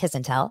like, I don't kiss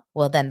and tell.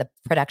 Well, then the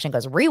production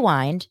goes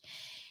rewind.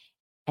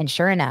 And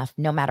sure enough,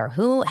 no matter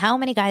how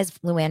many guys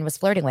Luann was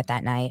flirting with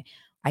that night,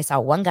 I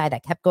saw one guy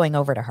that kept going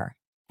over to her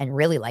and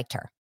really liked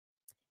her.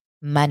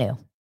 Manu.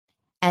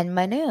 And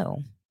Manu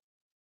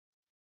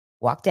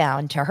walked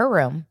down to her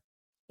room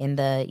in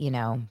the,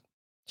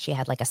 she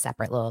had like a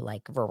separate little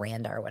like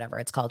veranda or whatever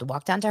it's called.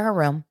 Walked down to her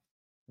room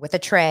with a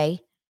tray,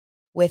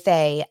 with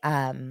a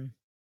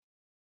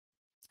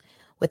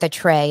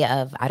tray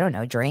of, I don't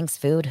know, drinks,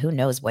 food, who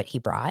knows what he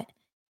brought.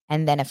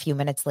 And then a few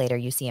minutes later,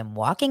 you see him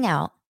walking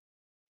out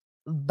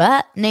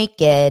butt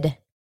naked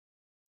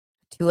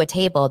to a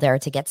table there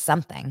to get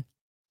something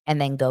and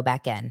then go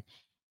back in.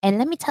 And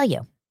let me tell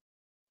you,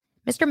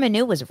 Mr.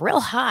 Manu was real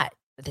hot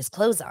with his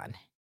clothes on.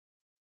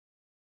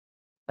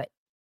 But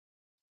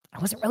I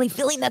wasn't really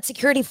feeling that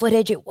security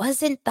footage. It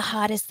wasn't the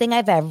hottest thing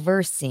I've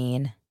ever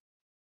seen.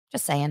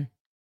 Just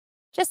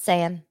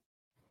saying.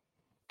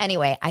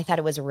 Anyway, I thought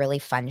it was a really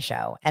fun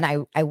show. And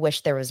I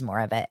wish there was more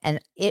of it. And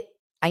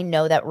I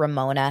know that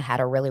Ramona had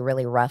a really,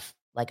 really rough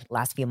like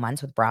last few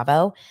months with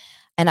Bravo.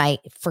 And I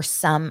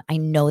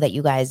know that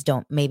you guys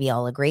don't maybe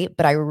all agree,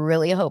 but I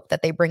really hope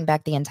that they bring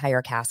back the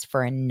entire cast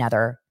for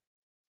another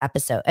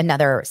episode,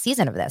 another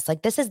season of this.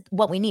 Like, this is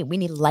what we need. We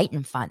need light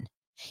and fun.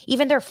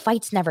 Even their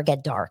fights never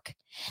get dark.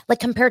 Like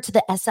compared to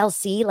the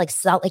SLC, like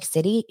Salt Lake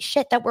City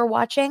shit that we're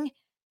watching,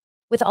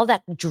 with all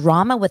that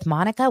drama with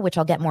Monica, which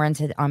I'll get more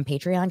into on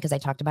Patreon because I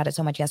talked about it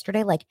so much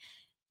yesterday. Like,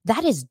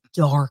 that is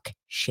dark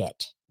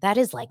shit. That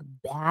is like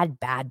bad,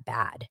 bad,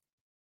 bad.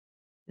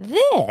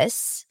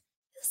 This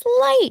is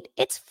light.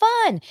 It's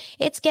fun.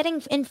 It's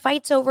getting in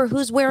fights over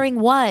who's wearing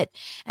what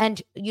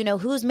and,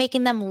 who's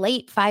making them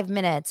late 5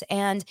 minutes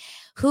and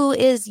who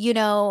is,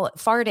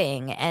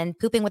 farting and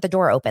pooping with the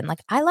door open. Like,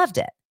 I loved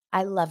it.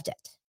 I loved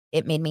it.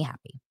 It made me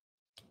happy.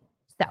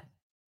 So,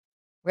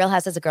 Real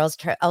Houses of Girls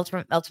Trip,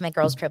 Ultimate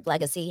Girls Trip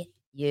Legacy.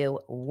 You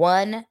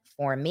won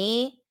for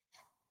me.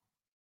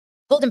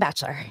 Golden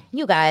Bachelor.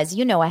 You guys,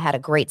 I had a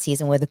great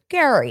season with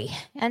Gary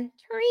and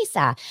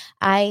Teresa.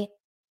 I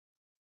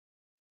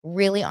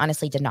really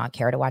honestly did not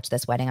care to watch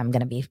this wedding. I'm going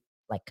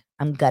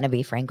to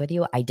be frank with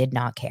you. I did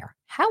not care.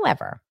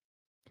 However,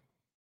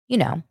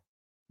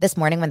 this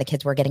morning when the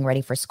kids were getting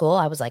ready for school,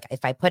 I was like,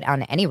 if I put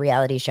on any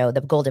reality show,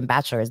 the Golden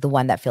Bachelor is the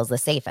one that feels the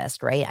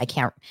safest, right?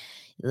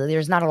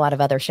 There's not a lot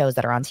of other shows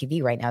that are on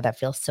TV right now that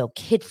feel so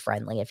kid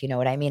friendly, if you know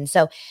what I mean.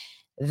 So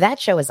that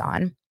show is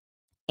on.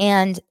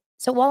 And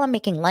so while I'm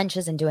making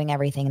lunches and doing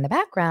everything in the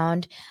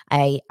background,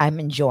 I'm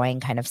enjoying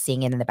kind of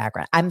seeing it in the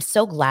background. I'm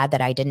so glad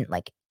that I didn't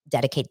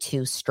dedicate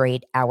 2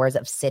 straight hours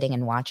of sitting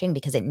and watching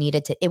because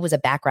it was a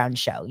background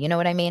show. You know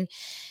what I mean?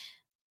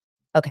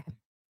 Okay.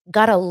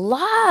 Got a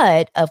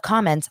lot of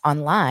comments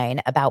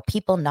online about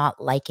people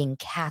not liking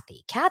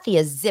Kathy. Kathy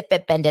is zip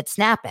it, bend it,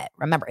 snap it.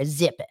 Remember,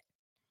 zip it.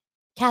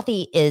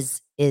 Kathy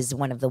is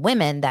one of the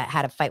women that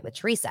had a fight with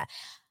Teresa.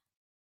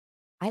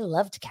 I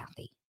loved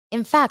Kathy.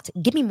 In fact,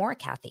 give me more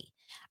Kathy.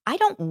 I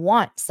don't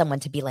want someone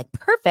to be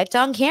perfect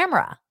on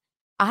camera.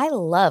 I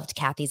loved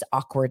Kathy's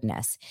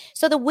awkwardness.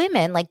 So the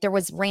women, there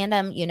was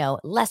random,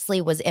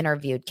 Leslie was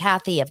interviewed.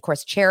 Kathy, of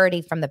course,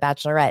 Charity from The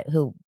Bachelorette,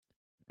 who,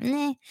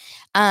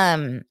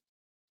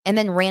 and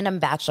then random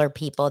Bachelor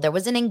people. There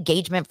was an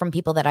engagement from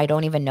people that I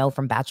don't even know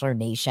from Bachelor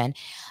Nation.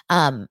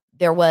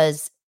 There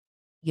was,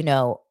 we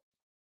saw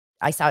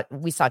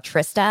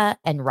Trista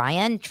and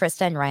Ryan.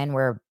 Trista and Ryan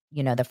were,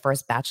 the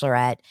first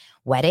Bachelorette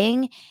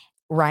wedding.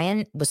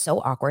 Ryan was so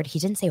awkward. He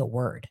didn't say a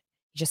word.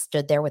 He just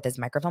stood there with his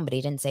microphone, but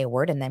he didn't say a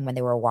word. And then when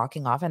they were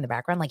walking off in the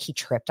background, he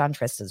tripped on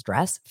Trista's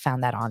dress,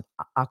 found that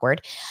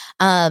awkward.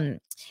 There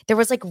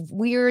was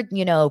weird,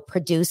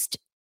 produced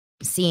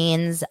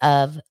scenes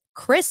of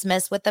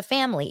Christmas with the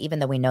family, even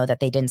though we know that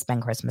they didn't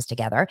spend Christmas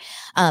together,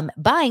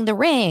 buying the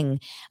ring,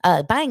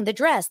 buying the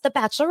dress, the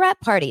bachelorette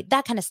party,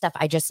 that kind of stuff.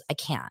 I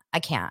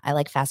can't.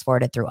 I fast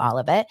forwarded through all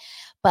of it.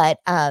 But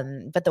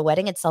the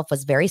wedding itself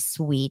was very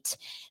sweet.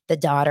 The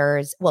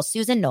daughters,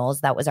 Susan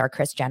Knowles, that was our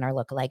Kris Jenner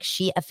lookalike.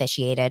 She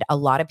officiated. A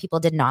lot of people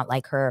did not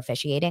like her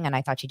officiating, and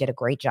I thought she did a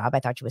great job. I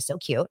thought she was so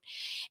cute.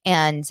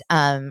 And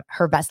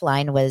her best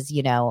line was,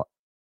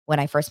 when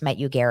I first met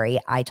you, Gary,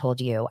 I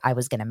told you I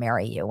was going to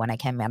marry you when I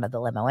came out of the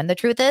limo. And the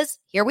truth is,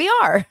 here we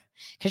are,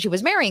 because she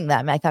was marrying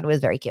them. I thought it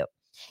was very cute.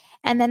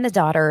 And then the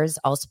daughters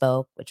all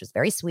spoke, which was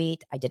very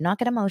sweet. I did not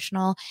get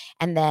emotional.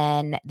 And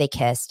then they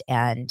kissed.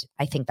 And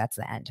I think that's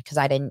the end because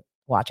I didn't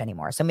watch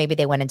anymore. So maybe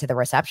they went into the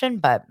reception,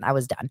 but I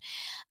was done.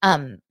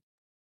 I'm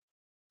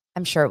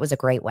sure it was a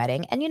great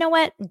wedding. And you know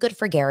what? Good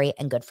for Gary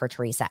and good for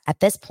Teresa. At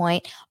this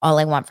point, all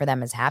I want for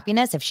them is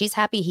happiness. If she's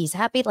happy, he's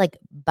happy.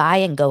 Bye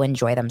and go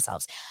enjoy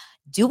themselves.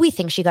 Do we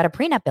think she got a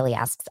prenup? Billy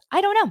asks.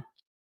 I don't know.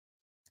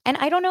 And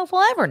I don't know if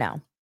we'll ever know.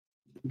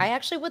 I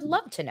actually would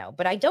love to know,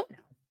 but I don't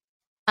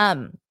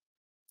know.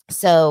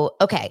 So,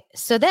 okay.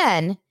 So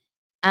then,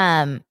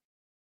 let's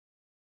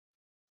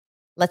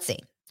see.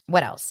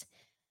 What else?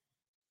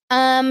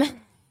 Where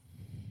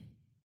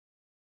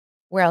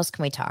else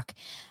can we talk?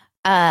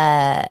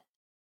 I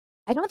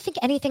don't think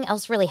anything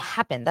else really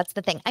happened. That's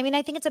the thing. I mean,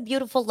 I think it's a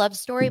beautiful love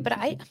story, but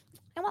I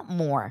want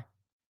more.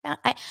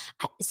 I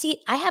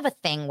see. I have a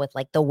thing with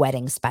the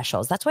wedding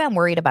specials. That's why I'm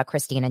worried about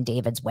Christine and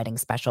David's wedding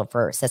special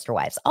for Sister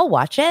Wives. I'll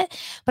watch it,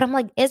 but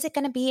I'm is it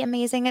going to be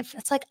amazing? It's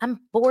I'm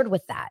bored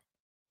with that.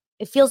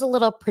 It feels a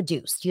little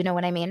produced. You know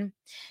what I mean?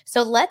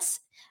 So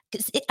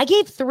I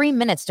gave 3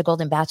 minutes to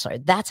Golden Bachelor.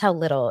 That's how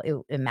little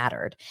it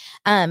mattered.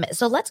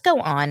 So let's go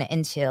on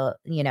into,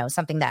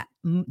 something that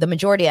the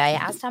majority, I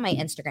asked on my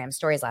Instagram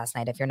stories last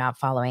night. If you're not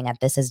following it,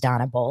 this is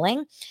Donna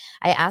Bowling.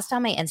 I asked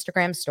on my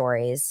Instagram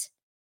stories,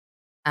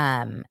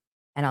 and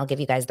I'll give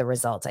you guys the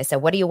results. I said,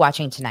 what are you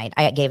watching tonight?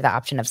 I gave the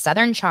option of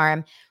Southern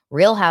Charm,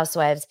 Real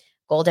Housewives,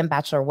 Golden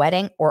Bachelor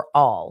Wedding, or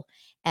all.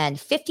 And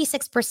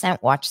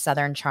 56% watched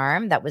Southern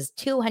Charm. That was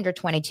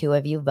 222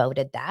 of you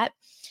voted that.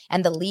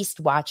 And the least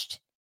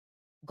watched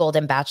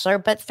Golden Bachelor,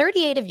 but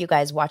 38 of you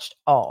guys watched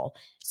all.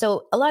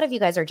 So a lot of you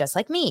guys are just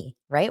like me,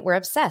 right? We're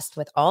obsessed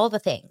with all the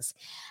things.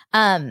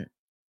 Southern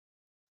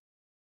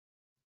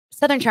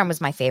Charm was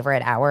my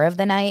favorite hour of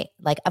the night.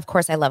 Of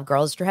course, I love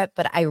Girls Trip,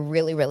 but I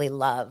really, really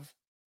love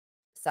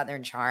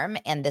Southern Charm.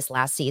 And this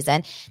last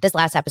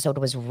episode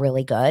was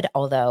really good,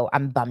 although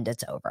I'm bummed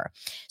it's over.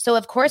 So,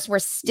 of course, we're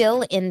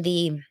still in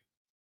the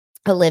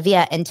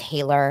Olivia and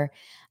Taylor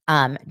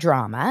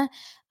drama.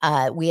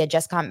 We had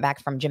just gotten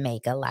back from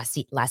Jamaica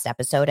last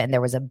episode, and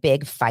there was a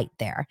big fight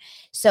there.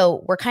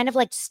 So we're kind of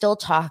like still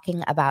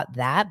talking about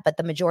that, but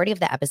the majority of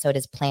the episode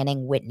is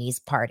planning Whitney's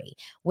party.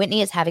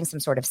 Whitney is having some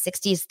sort of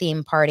 60s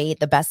theme party.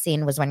 The best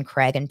scene was when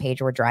Craig and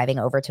Paige were driving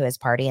over to his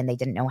party, and they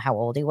didn't know how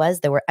old he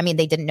was. They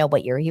didn't know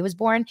what year he was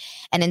born.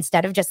 And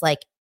instead of just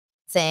like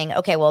saying,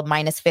 okay, well,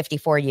 minus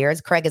 54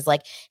 years, Craig is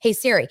like, hey,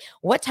 Siri,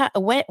 what time,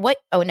 what?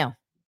 Oh, no,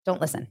 don't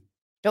listen.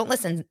 Don't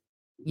listen,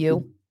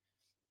 you.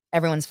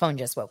 Everyone's phone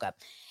just woke up.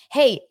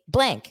 Hey,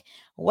 blank,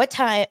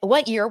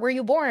 what year were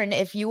you born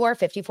if you are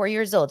 54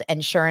 years old?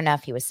 And sure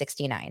enough, he was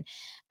 69,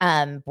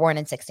 born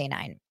in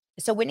 69.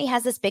 So Whitney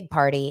has this big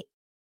party.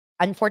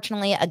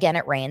 Unfortunately, again,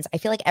 it rains. I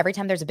feel like every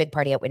time there's a big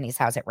party at Whitney's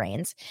house, it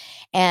rains.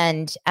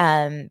 And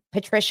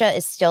Patricia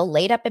is still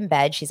laid up in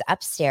bed. She's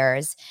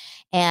upstairs.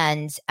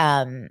 And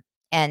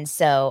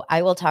so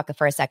I will talk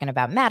for a second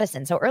about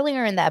Madison. So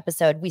earlier in the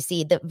episode, we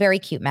see the very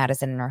cute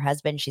Madison and her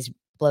husband. She's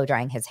blow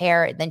drying his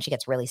hair. Then she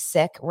gets really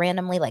sick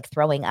randomly, like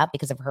throwing up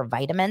because of her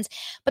vitamins.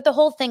 But the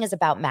whole thing is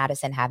about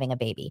Madison having a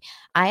baby.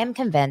 I am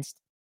convinced,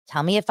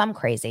 tell me if I'm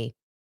crazy,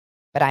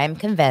 but I am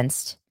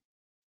convinced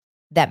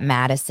that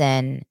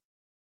Madison,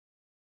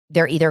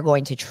 they're either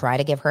going to try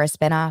to give her a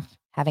spinoff,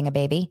 having a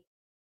baby.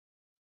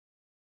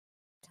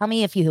 Tell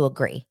me if you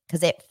agree,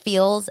 because it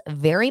feels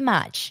very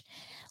much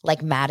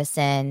like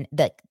Madison,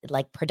 the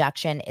like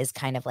production is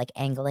kind of like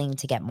angling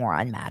to get more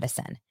on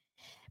Madison.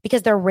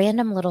 Because there are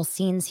random little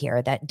scenes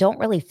here that don't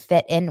really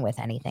fit in with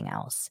anything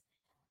else.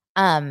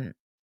 There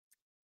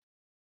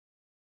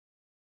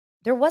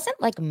wasn't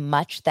like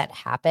much that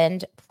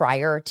happened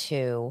prior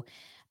to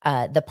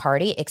the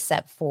party,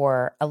 except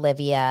for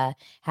Olivia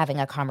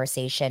having a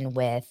conversation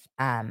with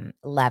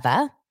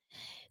Leva,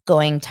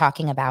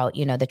 talking about,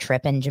 the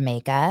trip in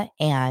Jamaica.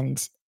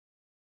 And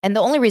the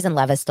only reason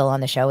Leva's still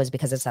on the show is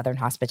because of Southern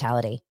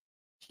hospitality.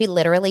 She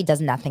literally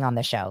does nothing on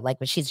the show. Like,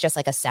 she's just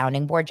like a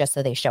sounding board just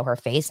so they show her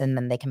face and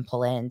then they can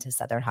pull it into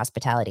Southern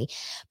hospitality.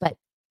 But,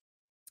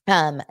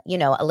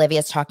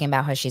 Olivia's talking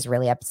about how she's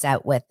really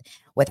upset with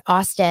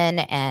Austin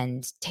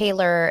and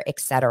Taylor,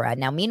 etc.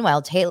 Now,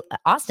 meanwhile,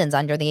 Austin's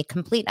under the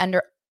complete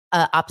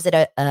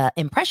opposite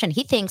impression.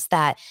 He thinks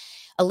that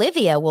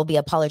Olivia will be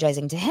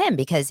apologizing to him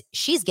because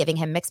she's giving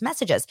him mixed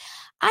messages.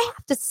 I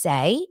have to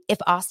say, if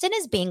Austin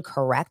is being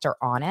correct or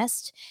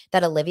honest,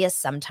 that Olivia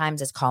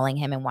sometimes is calling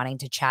him and wanting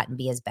to chat and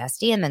be his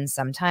bestie, and then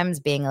sometimes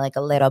being like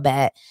a little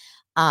bit,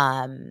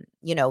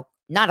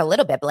 not a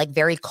little bit, but like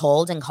very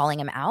cold and calling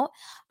him out.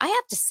 I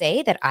have to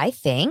say that I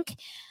think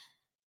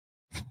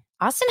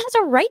Austin has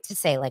a right to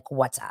say like,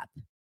 what's up?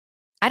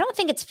 I don't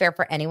think it's fair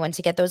for anyone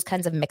to get those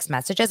kinds of mixed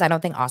messages. I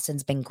don't think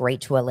Austin's been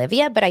great to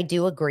Olivia, but I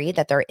do agree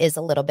that there is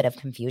a little bit of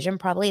confusion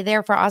probably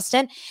there for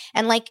Austin.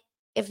 And like,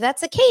 if that's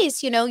the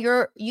case,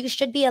 you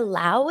should be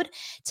allowed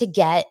to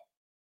get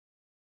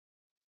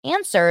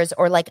answers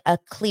or like a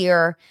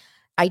clear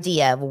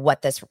idea of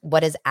what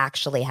is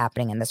actually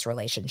happening in this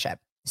relationship.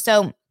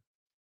 So,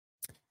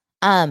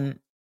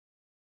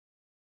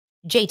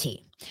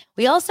 JT,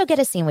 we also get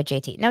a scene with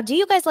JT. Now, do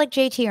you guys like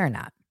JT or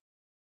not?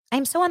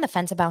 I'm so on the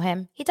fence about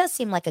him. He does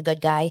seem like a good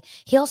guy.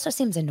 He also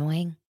seems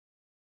annoying.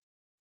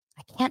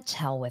 I can't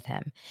tell with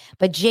him.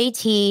 But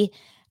JT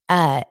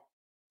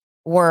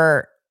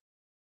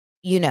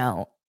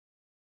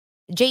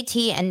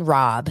JT and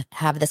Rob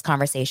have this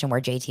conversation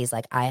where JT's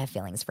like, I have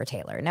feelings for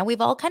Taylor. Now,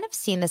 we've all kind of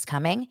seen this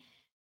coming.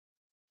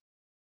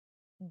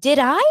 Did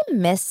I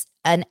miss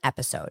an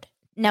episode?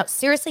 Now,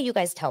 seriously, you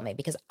guys tell me,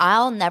 because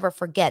I'll never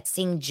forget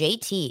seeing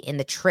JT in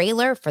the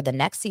trailer for the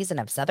next season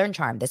of Southern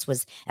Charm. This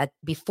was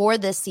before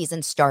this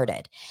season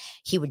started.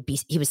 He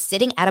was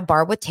sitting at a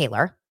bar with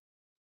Taylor.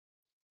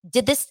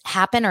 Did this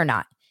happen or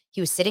not?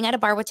 He was sitting at a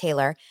bar with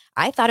Taylor.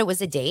 I thought it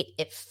was a date.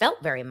 It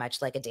felt very much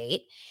like a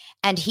date.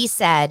 And he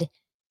said,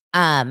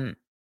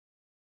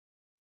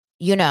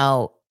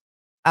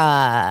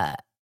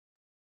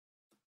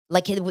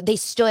 like they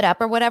stood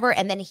up or whatever,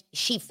 and then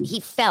he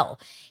fell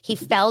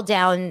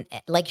down,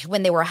 like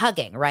when they were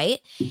hugging, right?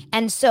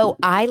 And so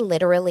I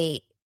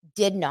literally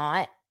did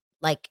not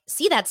like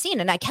see that scene,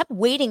 and I kept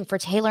waiting for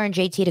Taylor and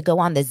JT to go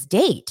on this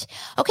date.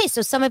 Okay,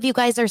 so some of you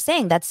guys are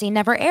saying that scene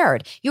never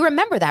aired. You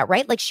remember that,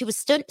 right? Like she was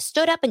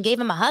stood up and gave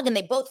him a hug, and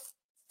they both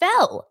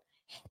fell.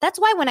 That's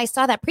why when I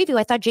saw that preview,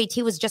 I thought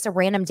JT was just a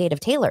random date of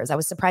Taylor's. I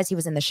was surprised he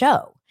was in the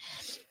show.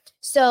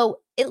 So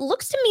it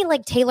looks to me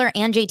like Taylor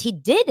and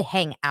JT did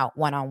hang out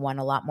one-on-one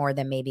a lot more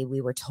than maybe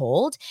we were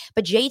told.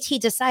 But JT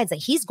decides that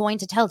he's going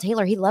to tell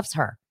Taylor he loves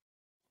her.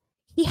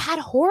 He had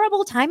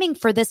horrible timing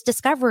for this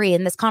discovery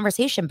in this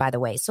conversation, by the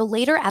way. So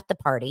later at the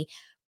party,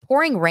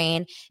 pouring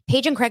rain,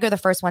 Paige and Craig are the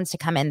first ones to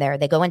come in there.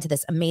 They go into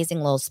this amazing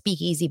little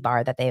speakeasy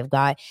bar that they've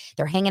got.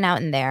 They're hanging out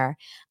in there.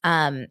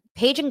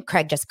 Paige and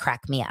Craig just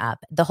crack me up.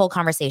 The whole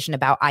conversation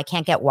about I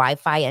can't get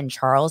Wi-Fi in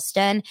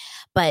Charleston,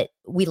 but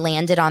we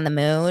landed on the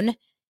moon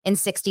in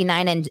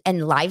 69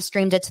 and live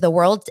streamed it to the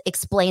world.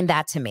 Explain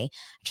that to me.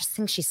 I just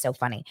think she's so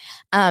funny.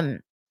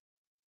 And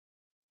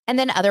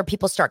then other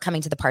people start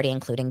coming to the party,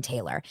 including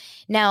Taylor.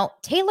 Now,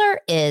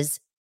 Taylor is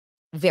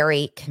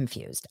very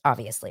confused,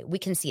 obviously. We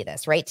can see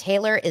this, right?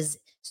 Taylor is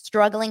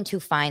struggling to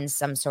find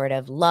some sort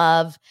of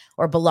love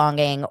or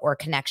belonging or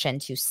connection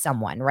to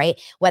someone, right?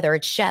 Whether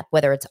it's Shep,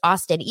 whether it's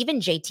Austin, even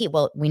JT.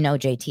 Well, we know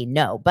JT,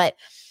 no, but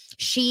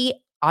she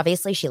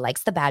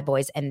likes the bad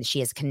boys and she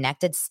is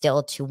connected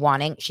still to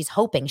wanting, she's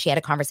hoping, she had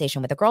a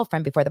conversation with a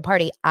girlfriend before the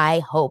party.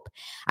 I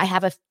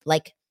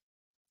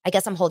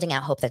guess I'm holding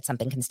out hope that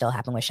something can still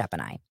happen with Shep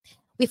and I.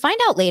 We find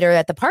out later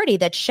at the party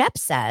that Shep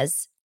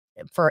says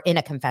in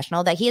a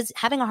confessional that he is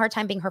having a hard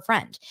time being her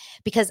friend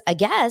because I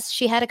guess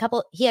he had a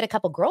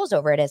couple girls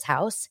over at his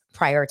house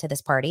prior to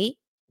this party,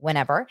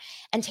 whenever,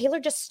 and Taylor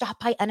just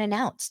stopped by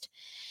unannounced.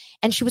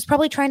 And she was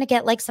probably trying to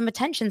get like some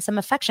attention, some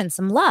affection,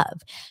 some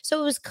love.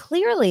 So it was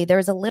clearly there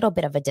was a little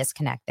bit of a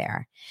disconnect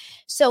there.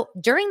 So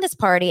during this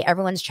party,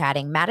 everyone's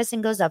chatting.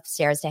 Madison goes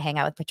upstairs to hang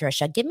out with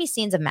Patricia. Give me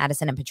scenes of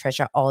Madison and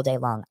Patricia all day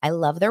long. I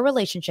love their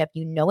relationship.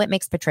 You know, it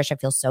makes Patricia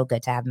feel so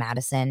good to have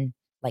Madison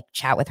like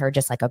chat with her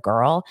just like a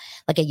girl,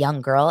 like a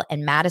young girl.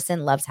 And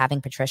Madison loves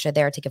having Patricia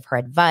there to give her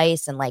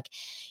advice and like,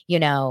 you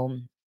know,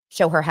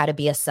 show her how to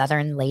be a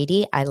Southern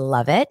lady. I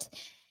love it.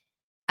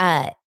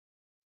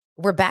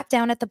 We're back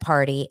down at the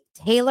party.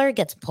 Taylor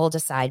gets pulled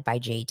aside by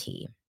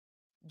JT.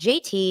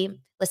 JT,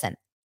 listen,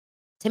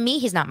 to me,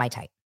 he's not my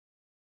type.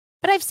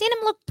 But I've seen him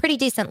look pretty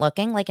decent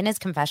looking, like in his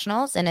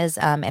confessionals, in his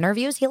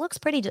interviews. He looks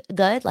pretty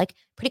good, like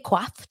pretty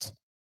coiffed.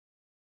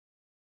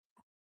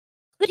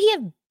 Could he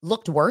have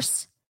looked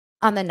worse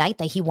on the night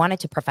that he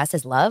wanted to profess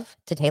his love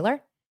to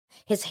Taylor?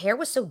 His hair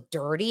was so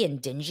dirty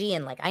and dingy,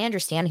 and like I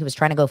understand he was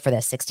trying to go for the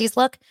 60s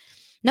look.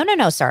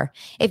 No, sir.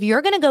 If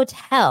you're going to go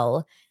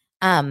tell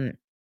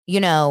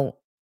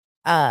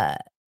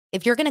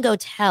if you're going to go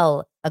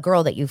tell a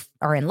girl that you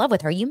are in love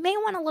with her, you may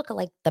want to look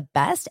like the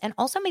best. And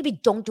also maybe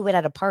don't do it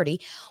at a party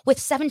with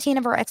 17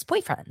 of her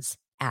ex-boyfriends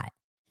at.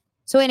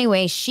 So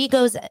anyway, she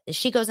goes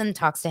and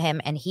talks to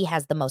him and he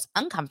has the most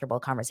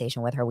uncomfortable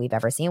conversation with her we've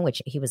ever seen,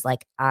 which he was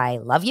like, I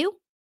love you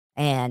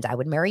and I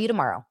would marry you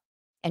tomorrow.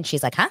 And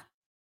she's like, huh?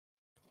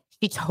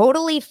 She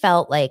totally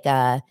felt like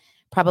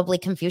probably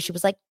confused. She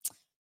was like,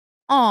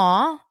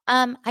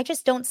 I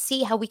just don't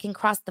see how we can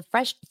cross the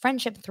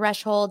friendship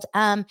threshold.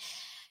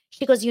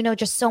 She goes,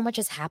 just so much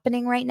is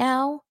happening right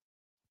now.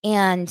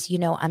 And,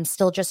 I'm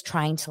still just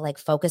trying to like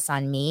focus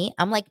on me.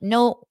 I'm like,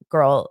 no,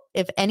 girl,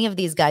 if any of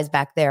these guys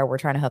back there were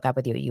trying to hook up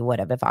with you, you would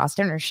have. If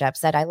Austin or Shep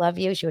said, I love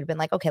you, she would have been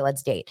like, okay,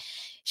 let's date.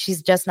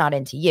 She's just not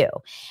into you.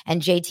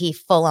 And JT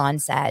full on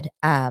said,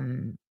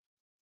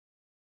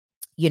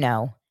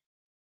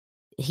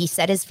 he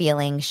said his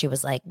feelings. She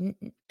was like,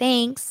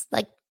 thanks.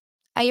 Like,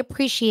 I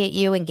appreciate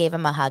you, and gave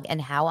him a hug.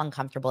 And how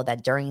uncomfortable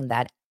that during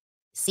that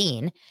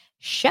scene,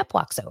 Shep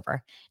walks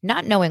over,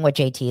 not knowing what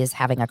JT is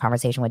having a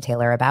conversation with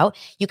Taylor about.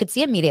 You could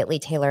see immediately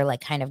Taylor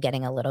like kind of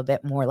getting a little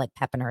bit more like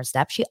pep in her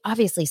step. She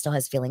obviously still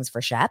has feelings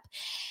for Shep.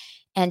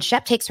 And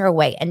Shep takes her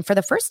away. And for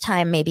the first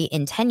time, maybe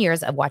in 10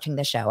 years of watching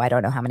the show, I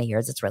don't know how many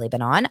years it's really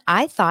been on,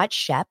 I thought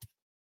Shep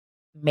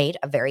made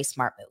a very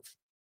smart move.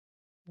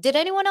 Did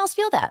anyone else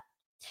feel that?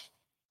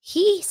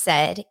 He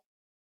said,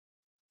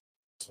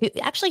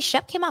 actually,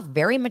 Shep came off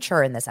very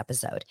mature in this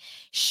episode.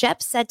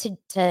 Shep said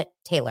to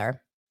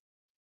Taylor,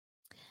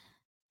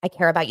 I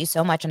care about you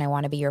so much and I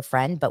want to be your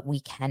friend, but we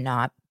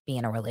cannot be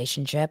in a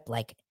relationship.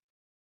 Like,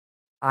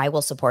 I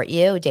will support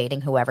you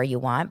dating whoever you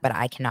want, but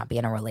I cannot be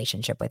in a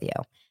relationship with you.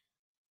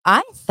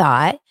 I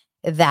thought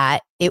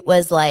that it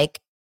was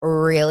like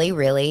really,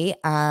 really,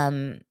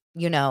 like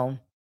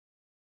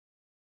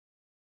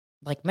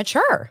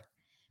mature.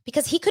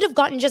 Because he could have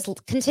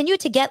continued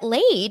to get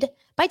laid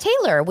by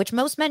Taylor, which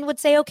most men would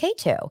say okay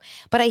to.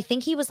 But I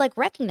think he was like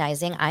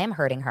recognizing I am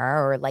hurting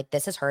her, or like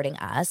this is hurting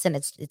us and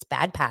it's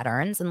bad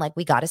patterns and like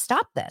we got to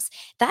stop this.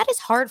 That is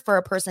hard for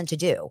a person to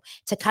do,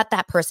 to cut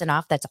that person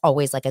off that's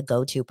always like a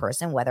go-to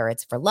person, whether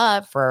it's for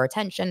love, for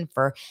attention,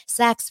 for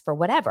sex, for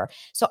whatever.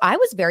 So I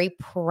was very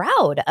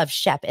proud of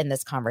Shep in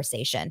this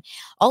conversation.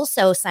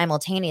 Also,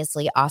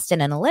 simultaneously,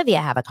 Austin and Olivia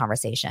have a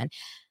conversation.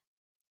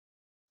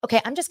 Okay,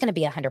 I'm just going to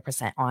be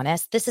 100%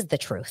 honest. This is the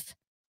truth.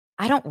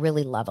 I don't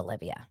really love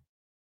Olivia.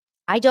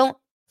 I don't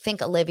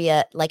think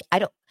Olivia,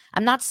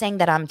 I'm not saying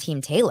that I'm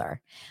Team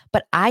Taylor,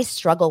 but I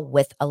struggle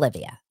with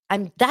Olivia.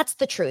 That's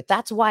the truth.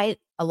 That's why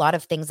a lot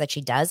of things that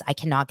she does, I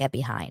cannot get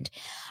behind.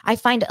 I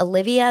find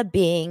Olivia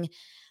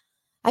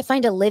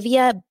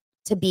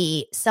to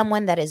be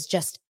someone that is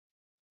just,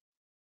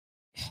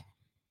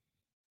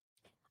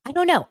 I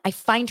don't know. I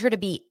find her to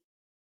be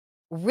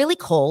really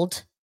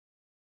cold.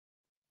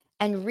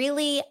 And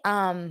really,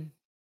 I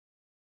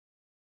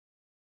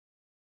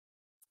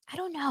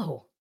don't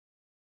know.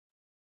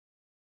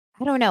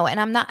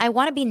 And I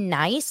want to be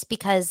nice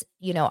because,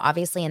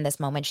 obviously in this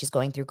moment she's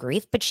going through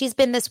grief, but she's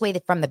been this way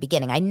from the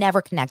beginning. I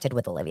never connected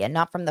with Olivia,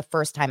 not from the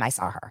first time I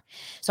saw her.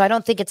 So I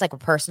don't think it's like a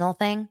personal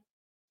thing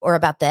or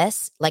about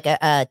this, like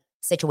a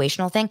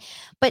situational thing.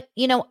 But,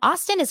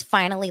 Austin is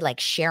finally like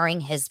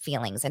sharing his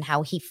feelings and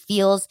how he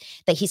feels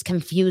that he's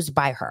confused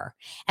by her.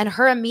 And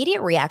her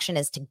immediate reaction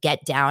is to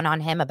get down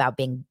on him about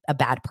being a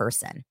bad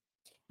person.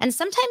 And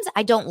sometimes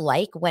I don't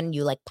like when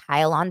you like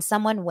pile on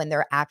someone when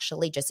they're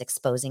actually just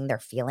exposing their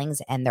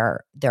feelings and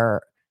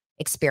they're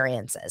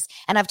experiences.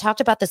 And I've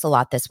talked about this a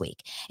lot this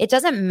week. It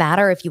doesn't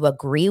matter if you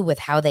agree with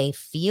how they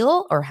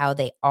feel or how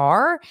they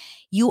are,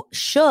 you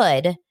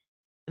should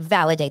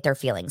validate their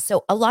feelings.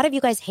 So a lot of you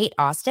guys hate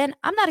Austin.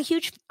 I'm not a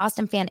huge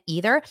Austin fan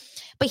either,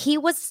 but he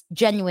was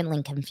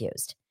genuinely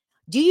confused.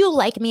 Do you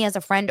like me as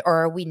a friend,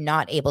 or are we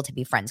not able to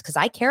be friends? Because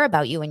I care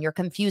about you and you're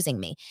confusing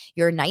me.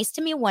 You're nice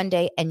to me one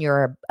day and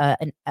you're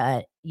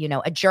a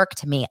jerk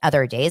to me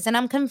other days, and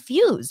I'm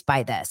confused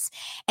by this.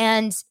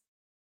 And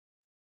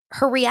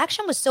her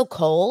reaction was so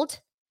cold,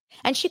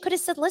 and she could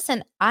have said,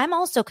 listen, I'm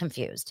also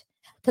confused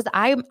because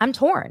I'm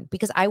torn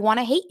because I want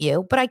to hate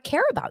you, but I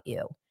care about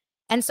you.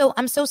 And so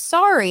I'm so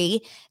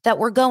sorry that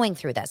we're going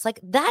through this. Like,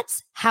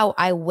 that's how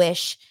I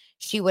wish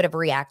she would have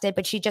reacted,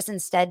 but she just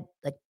instead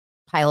like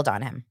piled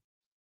on him.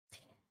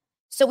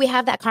 So we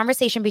have that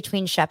conversation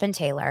between Shep and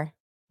Taylor.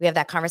 We have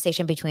that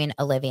conversation between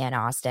Olivia and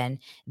Austin.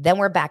 Then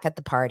we're back at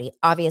the party.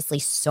 Obviously,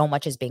 so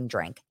much is being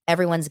drank.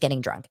 Everyone's getting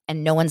drunk,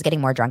 and no one's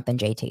getting more drunk than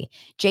JT.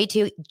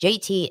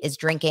 JT is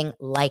drinking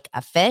like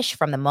a fish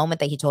from the moment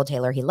that he told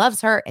Taylor he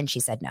loves her, and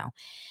she said no.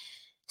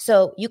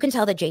 So you can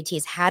tell that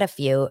JT's had a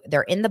few.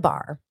 They're in the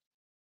bar.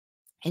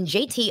 And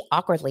JT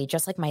awkwardly,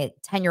 just like my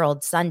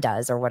 10-year-old son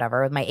does or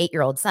whatever, my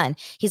 8-year-old son,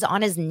 he's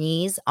on his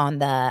knees on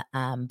the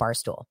bar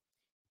stool.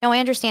 Now, I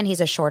understand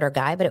he's a shorter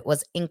guy, but it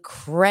was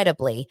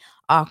incredibly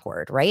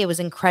awkward, right? It was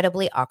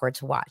incredibly awkward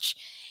to watch.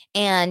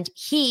 And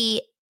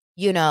he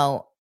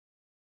was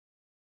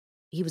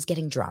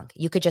getting drunk.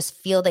 You could just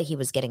feel that he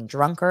was getting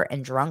drunker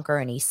and drunker,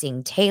 and he's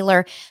seeing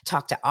Taylor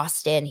talk to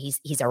Austin.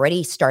 He's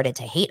already started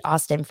to hate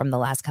Austin from the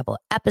last couple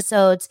of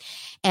episodes.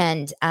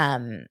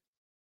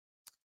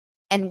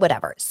 And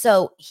whatever.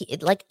 So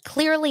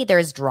clearly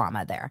there's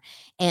drama there,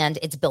 and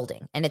it's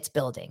building and it's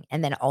building.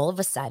 And then all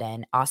of a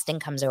sudden, Austin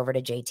comes over to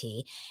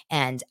JT,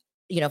 and,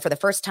 for the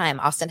first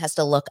time, Austin has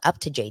to look up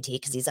to JT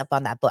because he's up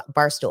on that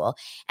bar stool,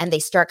 and they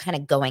start kind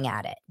of going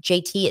at it.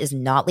 JT is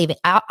not leaving.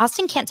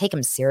 Austin can't take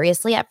him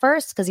seriously at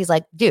first because he's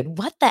like, dude,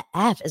 what the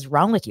F is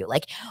wrong with you?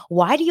 Like,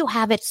 why do you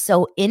have it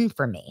so in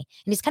for me?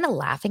 And he's kind of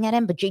laughing at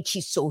him, but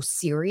JT's so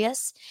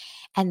serious.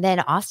 And then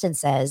Austin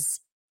says,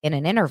 in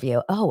an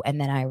interview,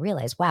 and then I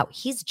realized, wow,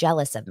 he's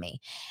jealous of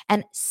me.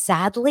 And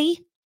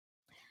sadly,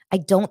 I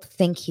don't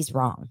think he's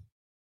wrong.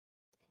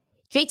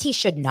 JT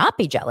should not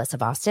be jealous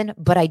of Austin,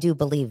 but I do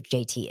believe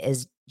JT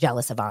is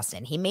jealous of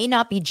Austin. He may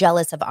not be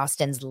jealous of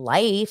Austin's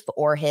life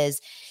or his,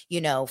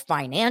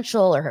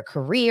 financial or her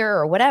career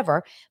or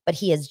whatever, but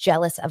he is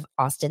jealous of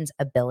Austin's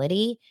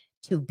ability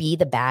to be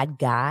the bad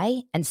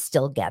guy and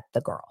still get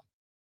the girl.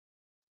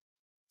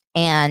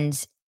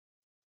 And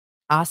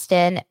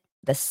Austin,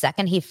 the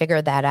second he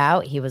figured that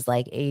out, he was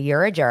like,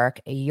 you're a jerk,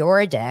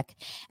 you're a dick.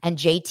 And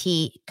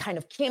JT kind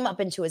of came up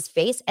into his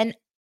face. And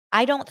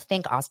I don't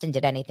think Austin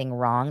did anything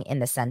wrong in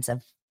the sense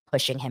of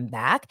pushing him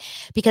back,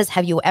 because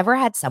have you ever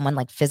had someone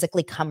like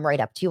physically come right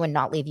up to you and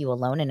not leave you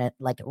alone in a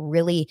like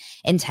really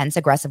intense,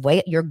 aggressive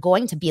way? You're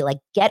going to be like,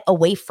 get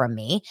away from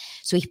me.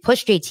 So he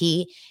pushed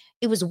JT.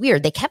 It was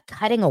weird. They kept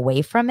cutting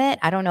away from it.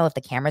 I don't know if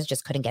the cameras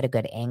just couldn't get a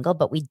good angle,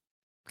 but we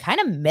kind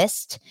of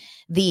missed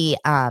the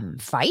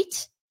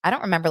fight. I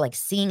don't remember like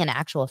seeing an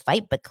actual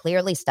fight, but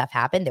clearly stuff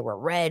happened. They were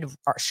red,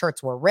 our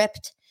shirts were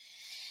ripped.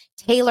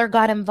 Taylor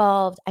got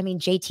involved. I mean,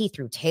 JT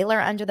threw Taylor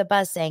under the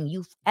bus saying,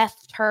 you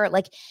effed her.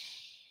 Like,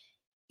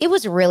 it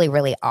was really,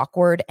 really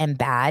awkward and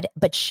bad.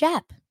 But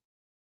Shep,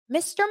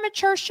 Mr.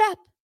 Mature Shep,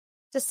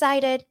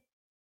 decided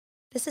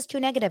this is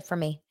too negative for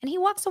me. And he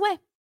walks away.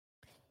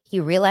 He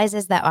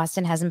realizes that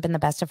Austin hasn't been the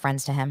best of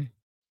friends to him,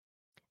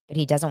 but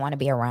he doesn't want to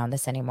be around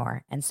this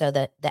anymore. And so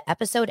the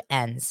episode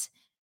ends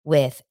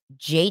with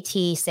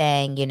JT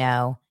saying,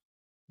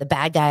 the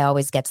bad guy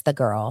always gets the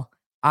girl.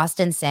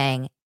 Austin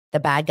saying the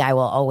bad guy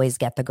will always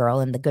get the girl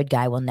and the good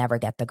guy will never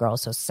get the girl.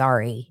 So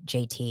sorry,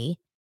 JT.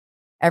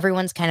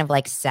 Everyone's kind of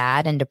like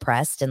sad and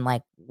depressed and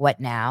like, what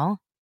now?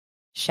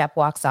 Shep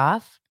walks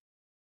off,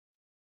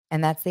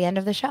 and that's the end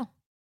of the show.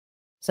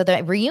 So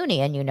the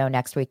reunion,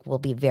 next week will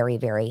be very,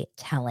 very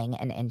telling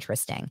and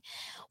interesting.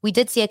 We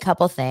did see a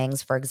couple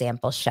things. For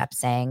example, Shep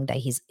saying that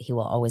he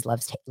will always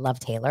love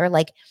Taylor.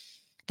 Like,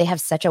 they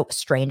have such a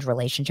strange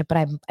relationship, but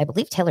I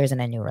believe Taylor's in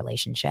a new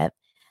relationship.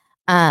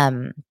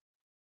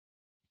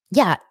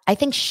 Yeah, I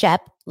think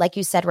Shep, like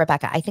you said,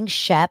 Rebecca, I think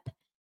Shep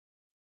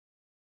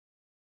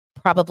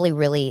probably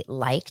really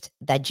liked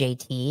that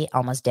JT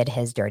almost did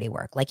his dirty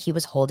work. Like, he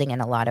was holding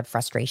in a lot of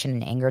frustration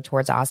and anger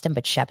towards Austin,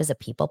 but Shep is a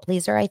people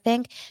pleaser, I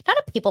think. Not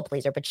a people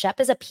pleaser, but Shep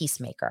is a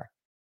peacemaker.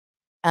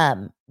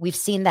 We've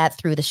seen that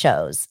through the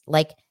shows.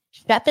 Like,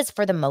 Shep is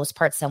for the most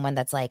part someone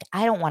that's like,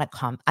 I don't want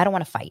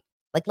to fight.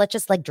 Like, let's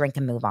just like drink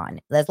and move on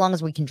as long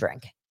as we can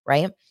drink.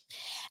 Right.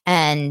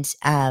 And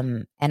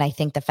I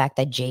think the fact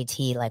that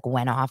JT like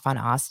went off on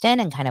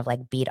Austin and kind of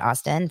like beat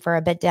Austin for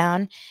a bit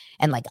down.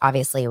 And like,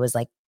 obviously it was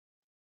like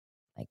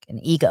an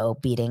ego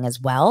beating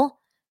as well.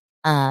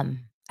 I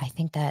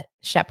think that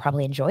Shep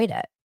probably enjoyed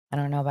it. I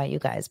don't know about you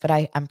guys, but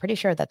I'm pretty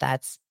sure that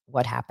that's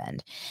what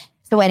happened.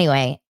 So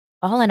anyway,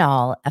 all in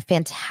all, a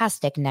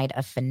fantastic night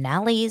of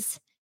finales.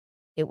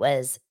 It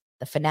was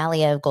the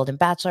finale of Golden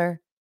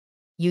Bachelor.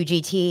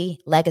 UGT,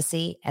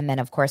 Legacy, and then,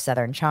 of course,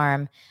 Southern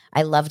Charm.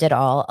 I loved it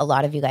all. A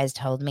lot of you guys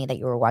told me that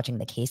you were watching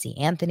the Casey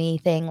Anthony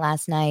thing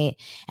last night,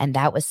 and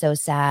that was so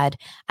sad.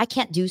 I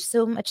can't do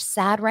so much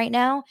sad right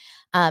now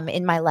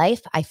in my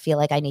life. I feel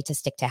like I need to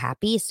stick to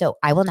happy, so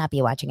I will not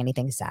be watching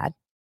anything sad.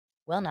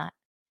 Will not.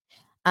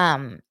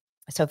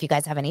 So if you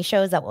guys have any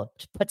shows that will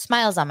put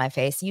smiles on my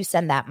face, you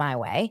send that my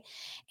way.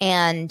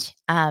 And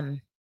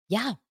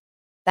yeah,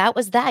 that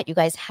was that. You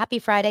guys, happy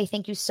Friday.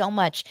 Thank you so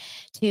much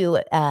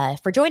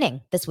for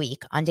joining this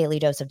week on Daily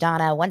Dose of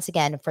Donna. Once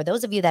again, for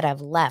those of you that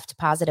have left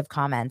positive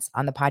comments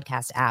on the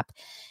podcast app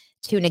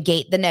to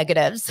negate the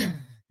negatives,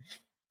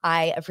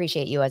 I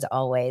appreciate you as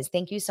always.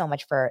 Thank you so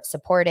much for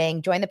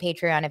supporting. Join the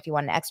Patreon if you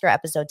want an extra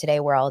episode today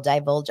where I'll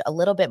divulge a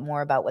little bit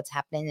more about what's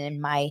happening in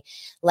my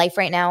life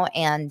right now.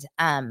 And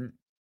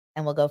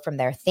we'll go from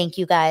there. Thank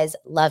you guys.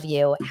 Love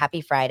you.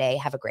 Happy Friday.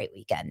 Have a great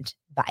weekend.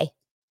 Bye.